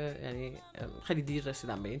میرفتم زیر، یعنی خیلی دیر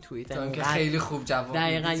رسیدم به این توییت که خیلی خوب جواب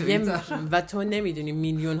دقیقاً و تو نمیدونی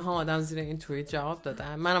میلیون ها آدم زیر این توییت جواب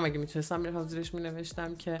دادن. منم اگه میتونستم میرفتم زیرش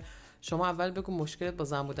مینوشتم که شما اول بگو مشکلت با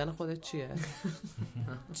زن بودن خودت چیه؟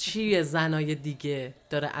 چیه زنای دیگه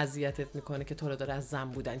داره اذیتت میکنه که تو رو داره از زن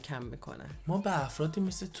بودن کم میکنه؟ ما به افرادی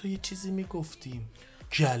مثل تو یه چیزی میگفتیم،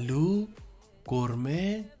 گلو،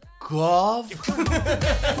 گرمه، گاو.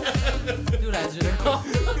 دور از جون گاو.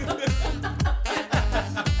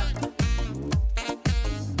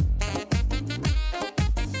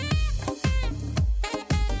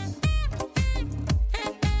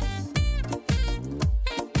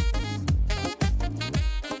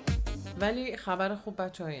 ولی خبر خوب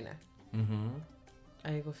بچه ها اینه.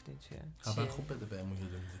 اگه گفتین چیه؟ خبر خوب بده بهمون یه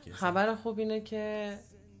دونه دیگه. خبر خوب اینه که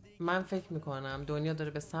من فکر میکنم دنیا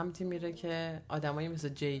داره به سمتی میره که آدمایی مثل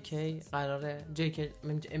جی کی قراره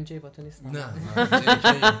ام جی با تو نیست. نه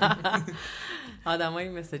آدمایی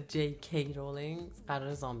مثل جی کی رولینگ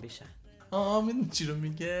قراره زامبی شن. من چی رو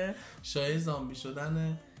میگه؟ شایع زامبی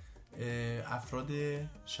شدن افراد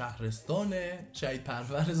شهرستان شهید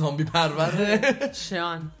پرور، زامبی پرور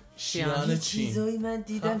شیان چین. چیزایی من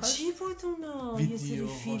دیدم چی بود اونا؟ یه سری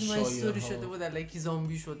فیلم استوری شده بود الکی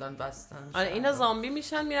زامبی شدن بستن. آره اینا زامبی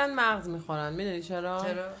میشن میرن مغز میخورن. میدونی چرا؟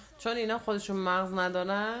 چون اینا خودشون مغز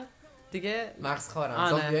ندارن دیگه، مغز خورن.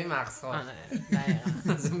 زامبیای مغز خورن.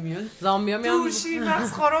 دقیقاً. زامبیا میان دوشی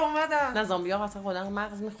مغز خورا اومدن. نه زامبیا اصلا خودن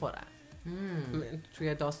مغز میخورن.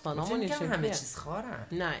 توی داستانامون این شکلیه. همه چیز خورن.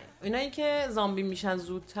 نه اینایی که زامبی میشن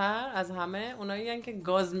زودتر از همه اونایی که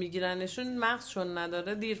گاز میگیرنشون مغزشون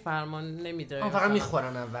نداره، دیر فرمان نمیداره، فقط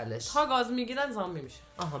میخورن اولش. تا گاز میگیرن زامبی میشن.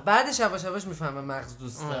 بعدش یواش یواش میفهمن مغز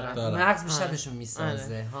دوست دارن. مغز بیشتر بهشون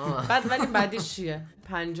میسازه. بعد ولی بعدیش چیه؟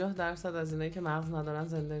 50% از اینایی که مغز ندارن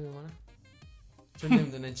زنده میمونن. چون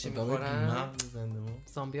نمیدونن چی میخورن.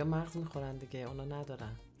 زامبیا مغز میخورن دیگه، اونا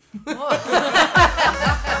ندارن.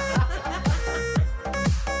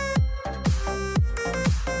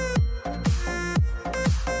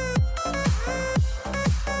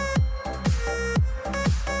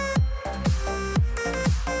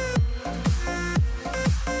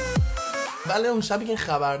 ولی اون شبی که این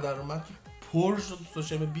خبر در اومد پر شد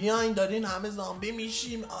سوشال بیاین دارین همه زامبی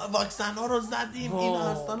میشیم، واکسن ها رو زدیم، این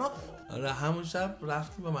هستانا. آره همون شب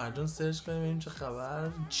رفتیم با مرجان سرچ کنیم ببینیم چه خبر،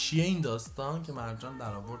 چیه این داستان، که مرجان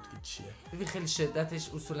در آورد که چیه. ببین خیلی شدتش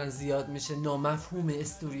اصولا زیاد میشه، نامفهوم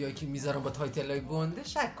استوریایی که میذارن با تایتلای گنده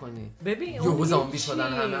شک کنی. ببین یهو زامبی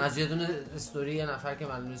شدن همه از یه دونه استوری یه نفر که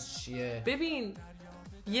معلوم نیست چیه. ببین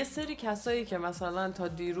یه سری کسایی که مثلا تا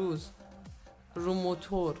دیروز رو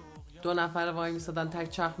موتور 2 نفر وای میسادن تک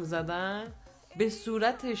چرخ میزدن، به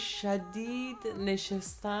صورت شدید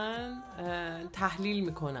نشستن تحلیل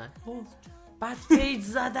میکنن، بعد پیج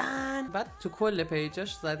زدن، بعد تو کل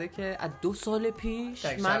پیجاش زده که از 2 سال پیش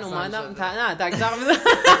من اومدم نه تک چرخ میزدم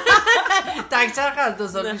تک چرخ از 2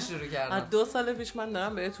 سال پیش شروع کردم، از 2 سال پیش من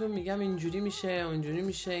دارم بهتون میگم اینجوری میشه اونجوری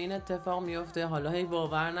میشه، این اتفاق میفته، حالا هی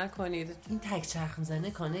باور نکنید. این تک چرخ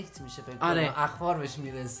میزنه کانکت میشه فکر آره. کنم اخبار بهش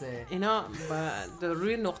میرسه. اینا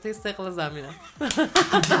روی نقطه ثقل زمینه.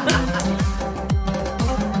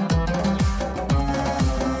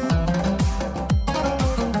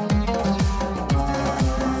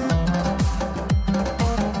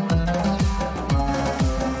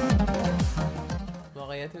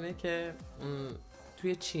 واقعیت اینه که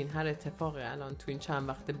توی چین هر اتفاقی الان توی این چند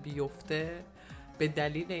وقت بیفته به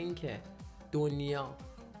دلیل اینکه دنیا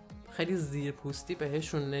خیلی زیرپوستی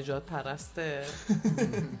بهشون نجات پرسته،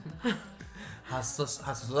 حساس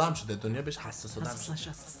هم شده دنیا بهش حساس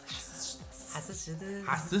شده،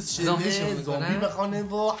 حساس شده زامبی بخونه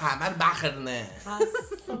و همه رو بخرنه.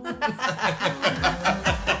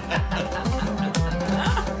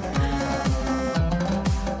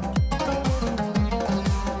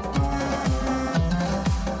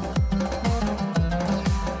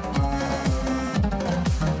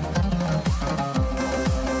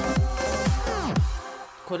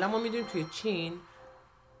 کلا ما میدونیم توی چین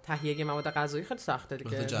تهیه مواد غذایی خیلی سخته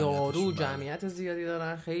دیگه، دارو جمعیت زیادی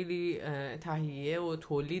دارن، خیلی تهیه و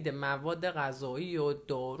تولید مواد غذایی و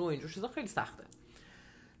دارو اینجور چیزا خیلی سخته.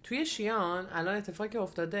 توی شیان الان اتفاقی که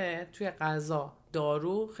افتاده توی غذا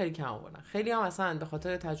دارو خیلی کم آوردن. خیلی هم اصلا به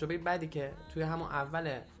خاطر تجربه بدی که توی همون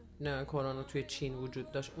اول کرونا توی چین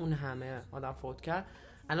وجود داشت اون همه آدم فوت کرد،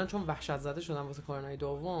 الان چون وحشت زده شدن واسه کرونا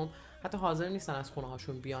دوم حتی حاضر نیستن از خونه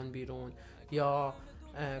هاشون بیان بیرون یا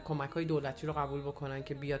کمک‌های دولتی رو قبول بکنن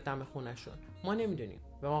که بیاد دم خونه‌شون. ما نمیدونیم،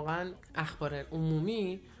 واقعا اخبار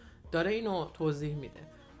عمومی داره اینو توضیح میده.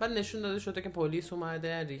 بعد نشون داده شده که پلیس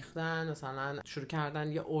اومده ریختن، مثلا شروع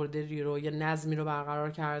کردن یه اوردری رو، یه نظمی رو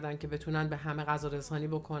برقرار کردن که بتونن به همه غذا رسانی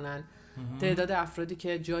بکنن. تعداد افرادی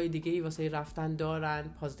که جای دیگه‌ای واسه رفتن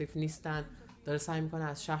دارن، پازیتیو نیستن، داره سعی میکنه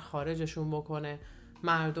از شهر خارجشون بکنه.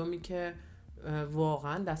 مردمی که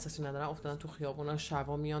واقعا دسترسی ندارن افتادن تو خیابونا،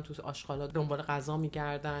 شبا میان تو آشغالا دنبال غذا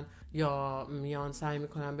میگردن یا میان سعی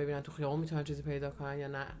میکنن ببینن تو خیابون میتونن چیزی پیدا کنن یا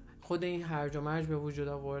نه. خود این هرج و مرج به وجود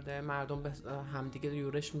آورده، مردم به همدیگه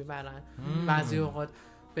یورش میبرن، بعضی اوقات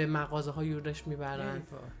به مغازه ها یورش میبرن،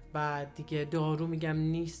 بعد دیگه دارو میگم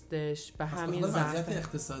نیستش، به همین وضعیت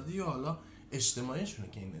اقتصادی و حالا اجتماعیشونه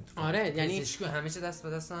که این اتفاق. آره یعنی همیشه دست به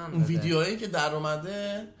دست هم اون ویدیوهایی که در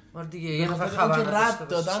اومده دیگه یه نفر خبر که رد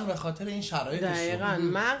دادن به خاطر این شرایطش. دقیقاً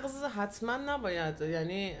مغز حتما نباید،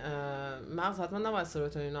 یعنی مغز حتما نباید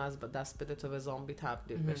سروتونین رو از دست بده تا به زامبی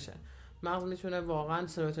تبدیل بشه. مغز میتونه واقعا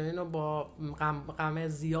سروتونین رو با غم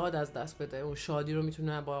زیاد از دست بده، اون شادی رو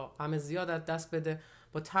میتونه با غم زیاد از دست بده،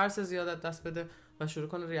 با ترس زیاد از دست بده و شروع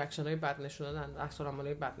کنه ریاکشن های بد نشون دادن، عکس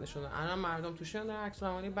العملای بد نشون دادن. الان مردم توش دارن عکس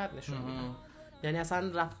العملای بد نشون میدن، یعنی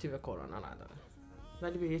اصلا ربطی به کرونا نداره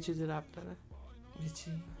ولی به یه چیزی ربط داره. به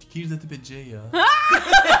چی؟ گیر دادی به جی یا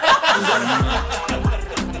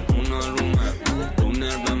اونا رومم رو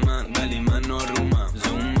نرو من ولی من آرومم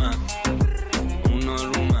زومم، اونا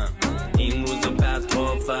رومم این روز بعد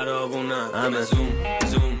ها فراغونم، همه زوم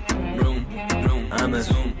زوم روم روم، همه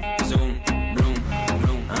زوم زوم روم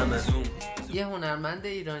روم، همه زوم. یه هنرمند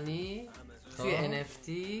ایرانی توی NFT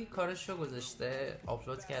کارشو گذاشته،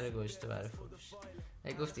 آپلود کرده گذاشته برای فروش.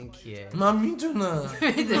 گفت این کیه؟ من میدونم.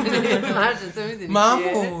 میدونی؟ مرجان تو میدونی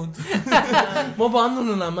محمود ما با هم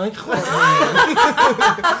نون نمک خوردیم.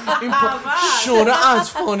 این شوره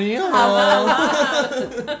اطفانی ها.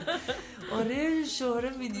 آره شهره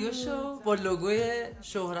ویدیوشو با لوگوی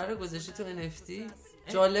شهره رو گذاشته تو NFT.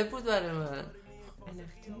 جالب بود برای من.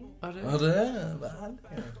 NFT؟ آره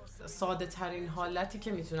بله. ساده ترین حالتی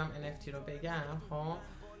که میتونم NFT رو بگم خب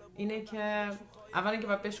اینه که اولا که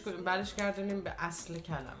باید برش گردونیم به اصل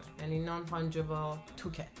کلمه، یعنی نان فانجیبل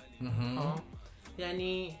توکن.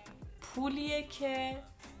 یعنی پولیه که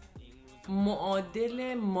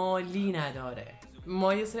معادل مالی نداره.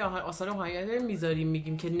 ما یه سری آثار هنری میذاریم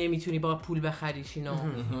میگیم که نمیتونی با پول بخریش اینو.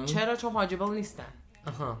 چرا؟ چون فانجیبل نیستن.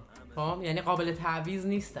 خب یعنی قابل تعویض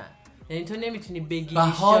نیستن، یعنی تو نمیتونی بگیری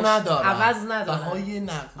بها نداره، عوض نداره، بهای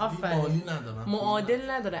نقدی مالی نداره،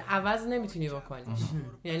 معادل نداره، عوض نمیتونی بکنی.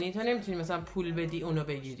 یعنی تو نمیتونی مثلا پول بدی اونو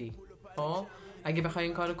بگیری. خب اگه بخوای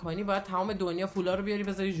این کارو کنی باید تمام دنیا پولا رو بیاری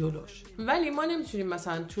بذاری جلوش. ولی ما نمیتونیم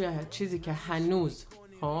مثلا توی چیزی که هنوز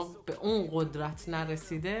خب به اون قدرت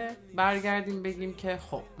نرسیده برگردیم بگیم که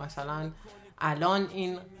خب مثلا الان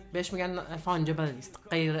این بهش میگن فانجبل نیست،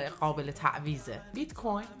 غیر قابل تعویضه. بیت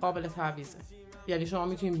کوین قابل تعویضه، یعنی شما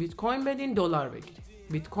میتونین بیت کوین بدین دلار بگیرید،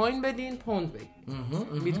 بیت کوین بدین پوند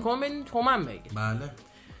بگیرید، بیت کوین بدین تومن بگیرید. بله.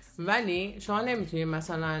 ولی شما نمیتونین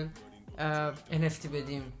مثلا NFT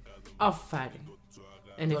بدیم، آفرین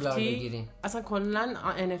دلار NFT بگیریم. اصلا کلا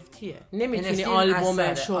NFTه. نمیتونی NFT آلبوم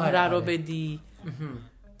اثره. شهره آره. رو بدی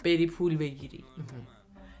بری پول بگیری.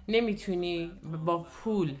 نمیتونی با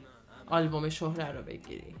پول آلبوم شهره رو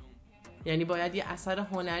بگیری، یعنی باید یه اثر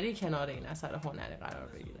هنری کنار این اثر هنری قرار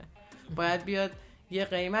بگیره، باید بیاد یه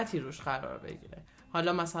قیمتی روش قرار بگیره.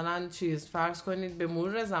 حالا مثلا چیز فرض کنید به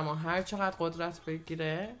مرور زمان هر چقدر قدرت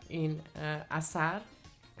بگیره این اثر،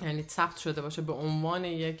 یعنی ثبت شده باشه به عنوان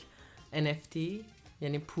یک NFT،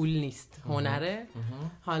 یعنی پول نیست، هنره.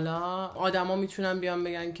 حالا آدما میتونن بیان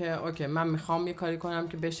بگن که اوکی من میخوام یه کاری کنم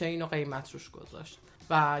که بشه اینو قیمت روش گذاشت،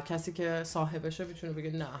 و کسی که صاحبشه میتونه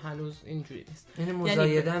بگه نه هنوز اینجوری نیست. یعنی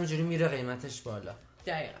مزایده همجوری میره قیمتش بالا.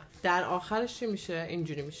 دقیقاً. در آخرش چی میشه؟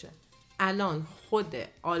 اینجوری میشه الان خود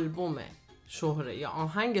آلبوم شهره یا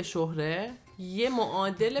آهنگ شهره یه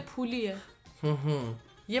معادل پولیه.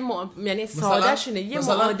 یعنی سادهش اینه یه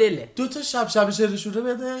معادله. 2 تا شب شعر شوره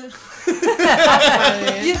بده.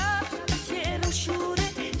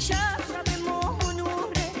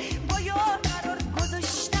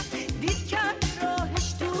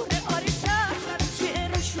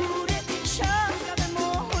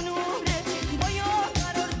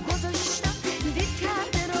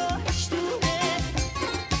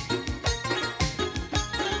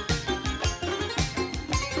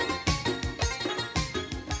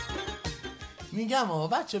 میگم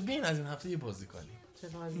بچه بیاین از این هفته یه بازی کنیم. چه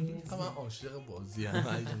بازی؟ من عاشق بازی ام،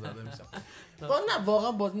 اجازه زده میشم. نه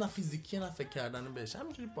واقعا بازی، نه فیزیکی نه فکر کردن بهش،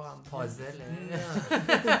 همینجوری با هم پازله.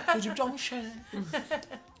 وجب جا میشه.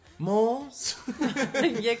 موز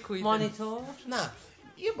یک کویت مانیتور. نه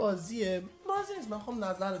یه بازی نیست. من خواهم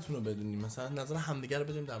نظرتون رو بدونیم، مثلا نظر همدیگه رو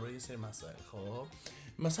بدونیم درباره یه سری مسائل. خب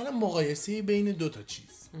مثلا مقایسه بین 2 تا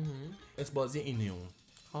چیز. اس بازی اینیون.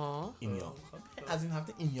 اینیون. از این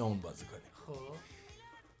هفته اینیون بازی کنیم. خب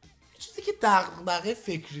چیزی که دغدغه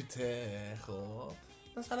فکریته. خب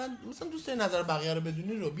مثلا دوست داری نظر بقیه رو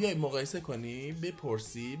بدونی رو بیای مقایسه کنی،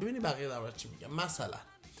 بپرسی، ببینی بقیه درباره چی میگن.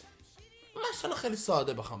 مثلا خیلی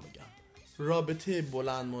ساده بخوام بگم، رابطه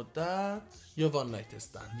بلند مدت یا وان نایت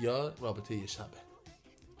استند یا رابطه یه شبه.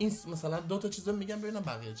 این مثلا 2 تا چیزو میگم ببینم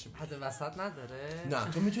بقیه چی میگن. حد وسط نداره؟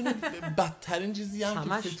 نه تو میتونی بدترین چیزی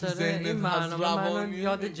هم که تو ذهنت این هست برنامه منو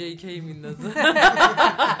یاد جی کی میندازه.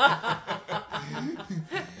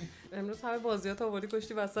 امروز همه بازیات آوردی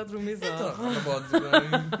کشتی وسط رو میزا. بازی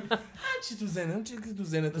کنیم چی تو ذهنم، چی که تو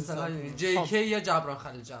ذهنت مثلا جی کی یا جبران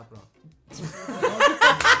خلیل جبران.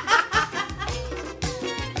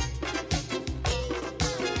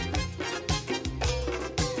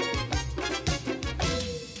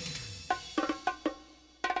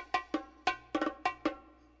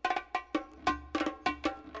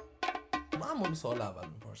 من سوال اول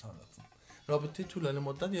میپرسم ازتون، رابطه طولانی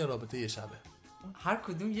مدت یا رابطه یه شبه؟ هر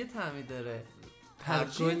کدوم یه طعمی داره.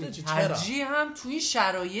 ترجیح هم توی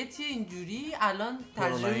شرایطی اینجوری الان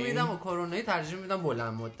ترجیح میدم و کرونایی ترجیح میدم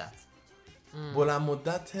بلند مدت. بلند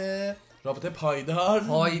مدت رابطه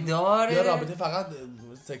پایدار یا رابطه فقط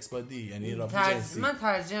سکس بادی، یعنی رابطه جنسی؟ من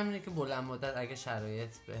ترجیحم اینه که بلند مدت اگه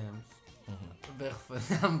شرایط بهم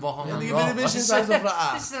بخوام با هم دیگه بری بشین سر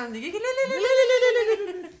سفره بشینم دیگه.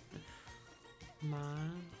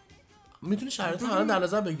 من میتونی شرایط الان در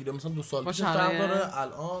نظر بگیری، مثلا 2 سال پیش فرق داره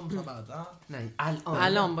الان مثلا بعدا. نه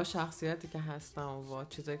الان با شخصیتی که هستم و با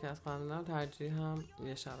چیزایی که از قبل دارم ترجیحم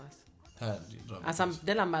یه شب است. اصلا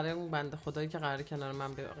دلم برای اون بنده خدایی که قراره کنار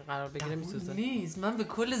من قرار بگیره میسوزه. نیست، من به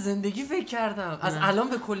کل زندگی فکر کردم. از الان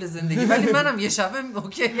به کل زندگی، ولی منم یه شبه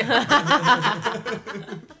اوکی.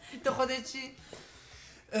 تو خودت چی؟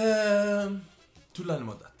 طولانی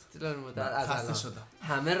مدت خسته شدم.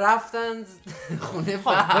 همه رفتن خونه.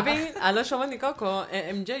 ببین الان شما نگاه کن،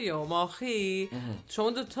 ام جی و ماخی،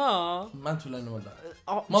 شما 2 تا. من طولانی مدت.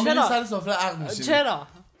 ما میریم سر سفره عقد میشیم.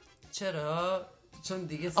 چرا؟ چون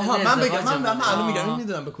دیگه من الان میگم این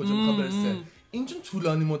میدونم به کجا میخواد برسه. این چون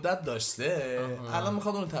طولانی مدت داشته الان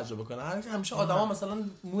میخواد اون رو تجربه کنه. همیشه آدما مثلا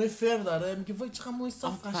موی فر داره، میگه وای چقدر موی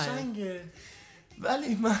صاف قشنگه،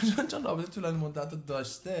 ولی مرجان چون رابطه طولانی مدت رو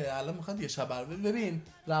داشته الان میخواد یه شب ببین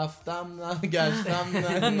رفتم نه گشتم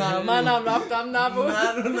نه منم رفتم نبود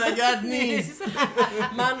من رو نگرد نیست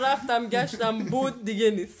من رفتم گشتم بود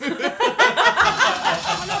دیگه نیست.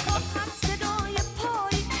 صدای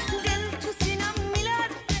پای دل تو سینم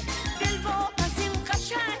میلرزه دل واپس این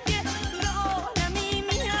قشنگه به عالمی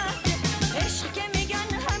میرزه عشق که میگن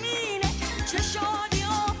همینه چه شادی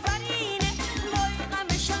آفرینه وای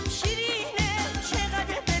غمشم شیرینه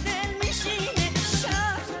چقدر به دل میشینه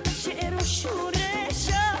شهر شعر و شوره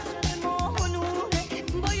شهر ماه و نوره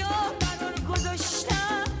با یار قرار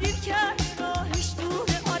گذاشتم دیر کرد راهش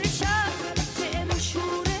دوره آره شهر شعر و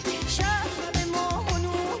شوره شهر ماه و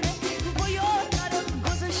نوره با یار قرار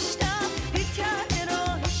گذاشتم دیر کرد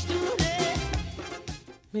راهش دوره.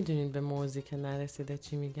 میدونین به موزیک نرسیده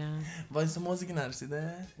چی میگن؟ وایس موزیک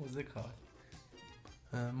نرسیده موزیک ها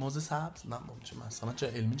موزه سبز نه چه مثلا چه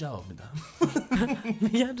علمی جواب میدم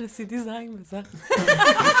میگن رسیدی زنگ بزن.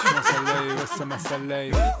 مسئله واسه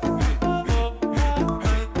مسئله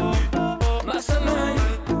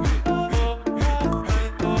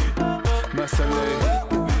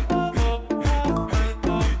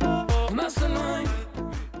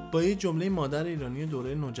با یه جمله مادر ایرانی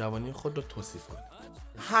دوره نوجوانی خود رو توصیف کن.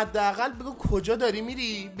 حداقل بگو کجا داری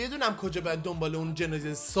میری بدونم کجا باید دنبال اون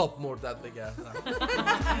جنازه ساب مردت بگردم.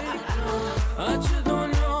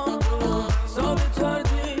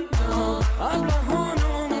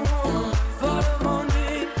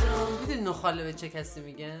 میدونی نخاله به چه کسی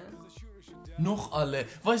میگن؟ نخاله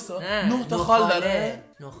وایسا 9 تا خال داره.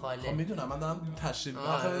 نخاله خب میدونم من دارم تشریح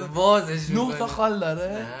میکنم وازش 9 تا خال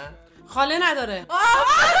داره. خاله نداره.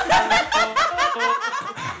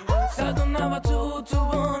 190 تو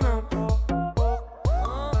اتوبانم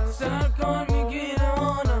سرکار میگیره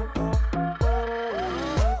آنم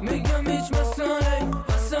میگم هیچ مسئله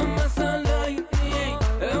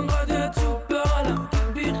انقدر تو بالم که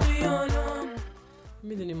بی خیالم.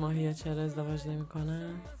 میدونی ماهیا چرا ازدواج نمی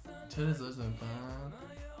کنن؟ چرا ازدواج نمی‌کنن؟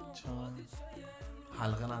 چون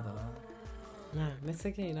حلقه ندارن. نه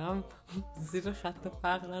مثل که اینا هم زیر خط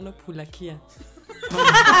فقرن و پولکی هست.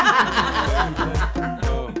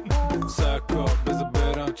 سرکار بذار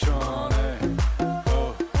برم چانه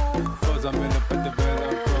بازم بینه بده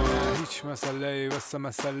برم کنه هیچ مسئله واسه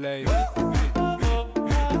مسئله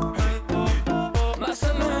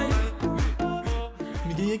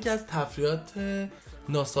میگه یکی از تفریحات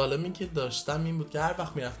ناسالمی که داشتم این بود که هر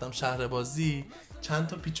وقت میرفتم شهر بازی چند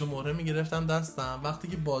تا پیچ و مهره میگرفتم دستم وقتی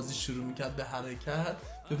که بازی شروع میکرد به حرکت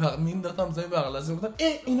به بغل مینداختم زمین بغل از میگفتم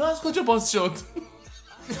اینا از کجا باز شد.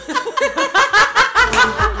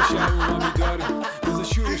 شما میداریم بذار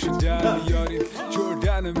شورشو در میاریم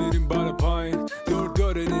جردن میریم بالا پایین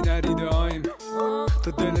دور نریده آیم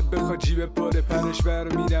تا دلت بخواد جیب پره پرش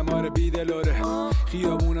برو میدم آره بیدلاره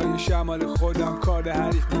خیابونای شمال خودم کار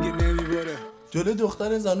حریف دیگه نمیبره. جلوی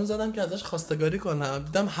دختر زانو زدم که ازش خواستگاری کنم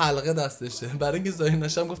دیدم حلقه دستشه برای اینکه زایی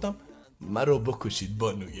نشم گفتم مرا بکشید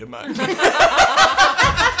بانوی من.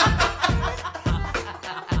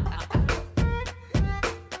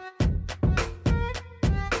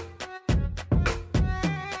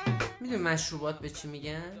 میدونی مشروبات به چی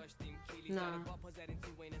میگن؟ نه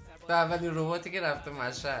به اولین رباتی که رفته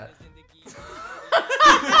مشهد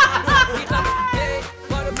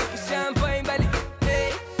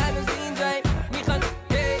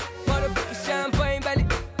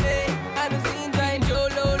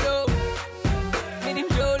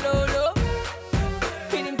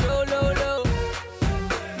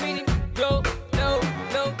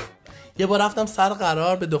یه بار رفتم سر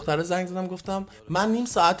قرار به دختره زنگ زدم گفتم من نیم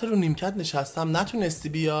ساعت رو نیمکت نشستم نتونستی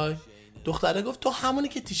بیای. دختره گفت تو همونی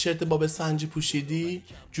که تیشرت باب سنجی پوشیدی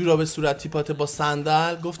جوراب صورتی پات با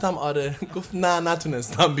صندل. گفتم آره. گفت نه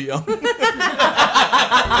نتونستم بیام.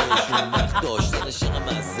 داشتنش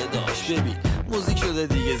مزه داشت ببین موزیک شده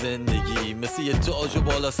دیگه زندگی مثل یه تاج و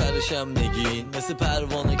بالا سرشم نگین مثل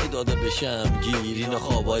پروانه که داده بشم گیر اینا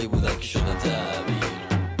خوابایی بودن که شدن تعبیر.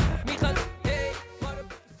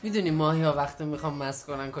 میدونی ماهیا وقتی میخوام مست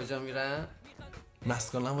کنن کجا میرن؟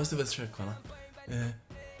 مست کنم واسه بس چک کنم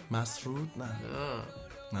مسرود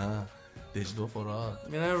نه دجله و فرات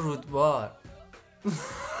میرن رودبار.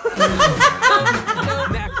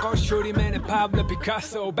 نقاش شوری من پابلو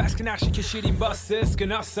پیکاسو بس که نقشی کشیدیم با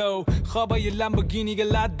اسکناسو خوابای لامبورگینی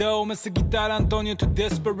گلادو مثل گیتار آنتونیو تو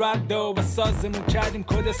دسپرادو و سازمون کردیم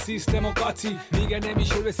کل سیستم و قاطی دیگه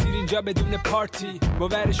نمیشه رسید اینجا بدون پارتی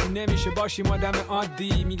باورشون نمیشه باشیم آدم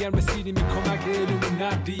عادی میگن رسیدیم این کمک علوم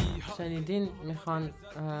ندی. شنیدین میخوان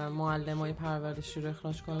معلمای پرورشی رو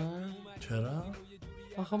اخراج کنن؟ چرا؟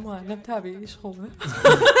 آخه معلم طبیعیش خوبه.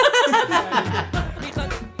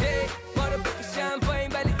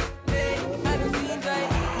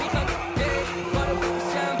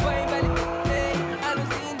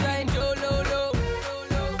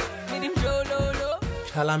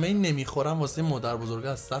 کلمه نمیخورم واسه مادر بزرگه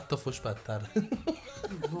از 100 تا فوش بدتره.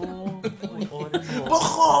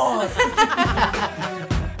 بخور.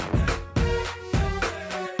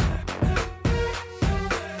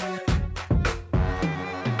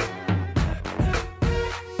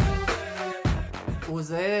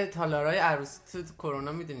 اوضاع تالارای عروسی تو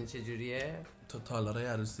کرونا میدونی چجوریه؟ تو تالارای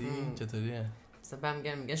عروسی چطوریه؟ مثلا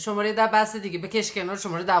میگن شماره 10 بس دیگه بکش کنار،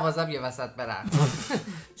 شماره 12 بیا وسط برم.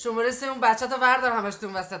 شماره 3 اون بچه‌تو بردار همش تو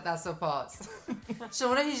وسط دست و پاس.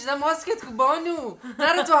 شماره 18 ماسکت کو بانو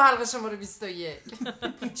نره تو حلقه. شماره 21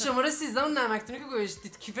 شماره 13 اون نمکتونی که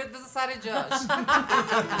گوشتید کیفت بذار سر جاش.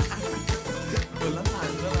 کلا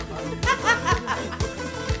 50 نفر.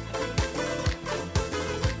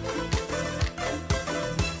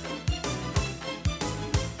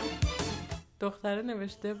 دختره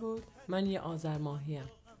نوشته بود من یه آذر ماهیم.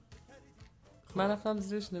 من رفتم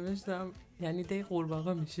زیرش نوشتم یعنی دی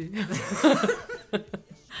قورباغه میشی.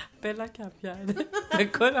 بلا کپ کرده.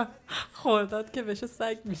 فکر کنم خورداد که بشه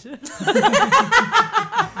سگ میشه.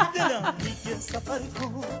 دلم میگه سفر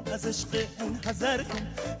کن از عشق اون حذر کن.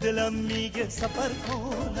 دلم میگه سفر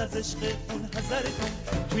کن از عشق اون حذر کن.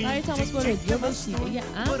 برای تماس با رادیو با شیوه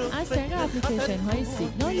امن از طریق اپلیکیشن های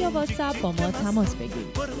سیگنال یا واتساپ با ما تماس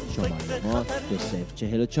بگیرید. شماره ما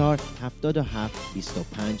 2044 77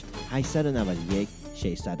 25 891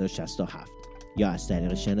 667 یا از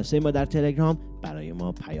طریق شناسه ما در تلگرام برای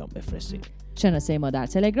ما پیام بفرستید. شناسه ما در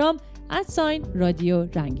تلگرام @رادیو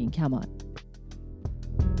رنگین کمان.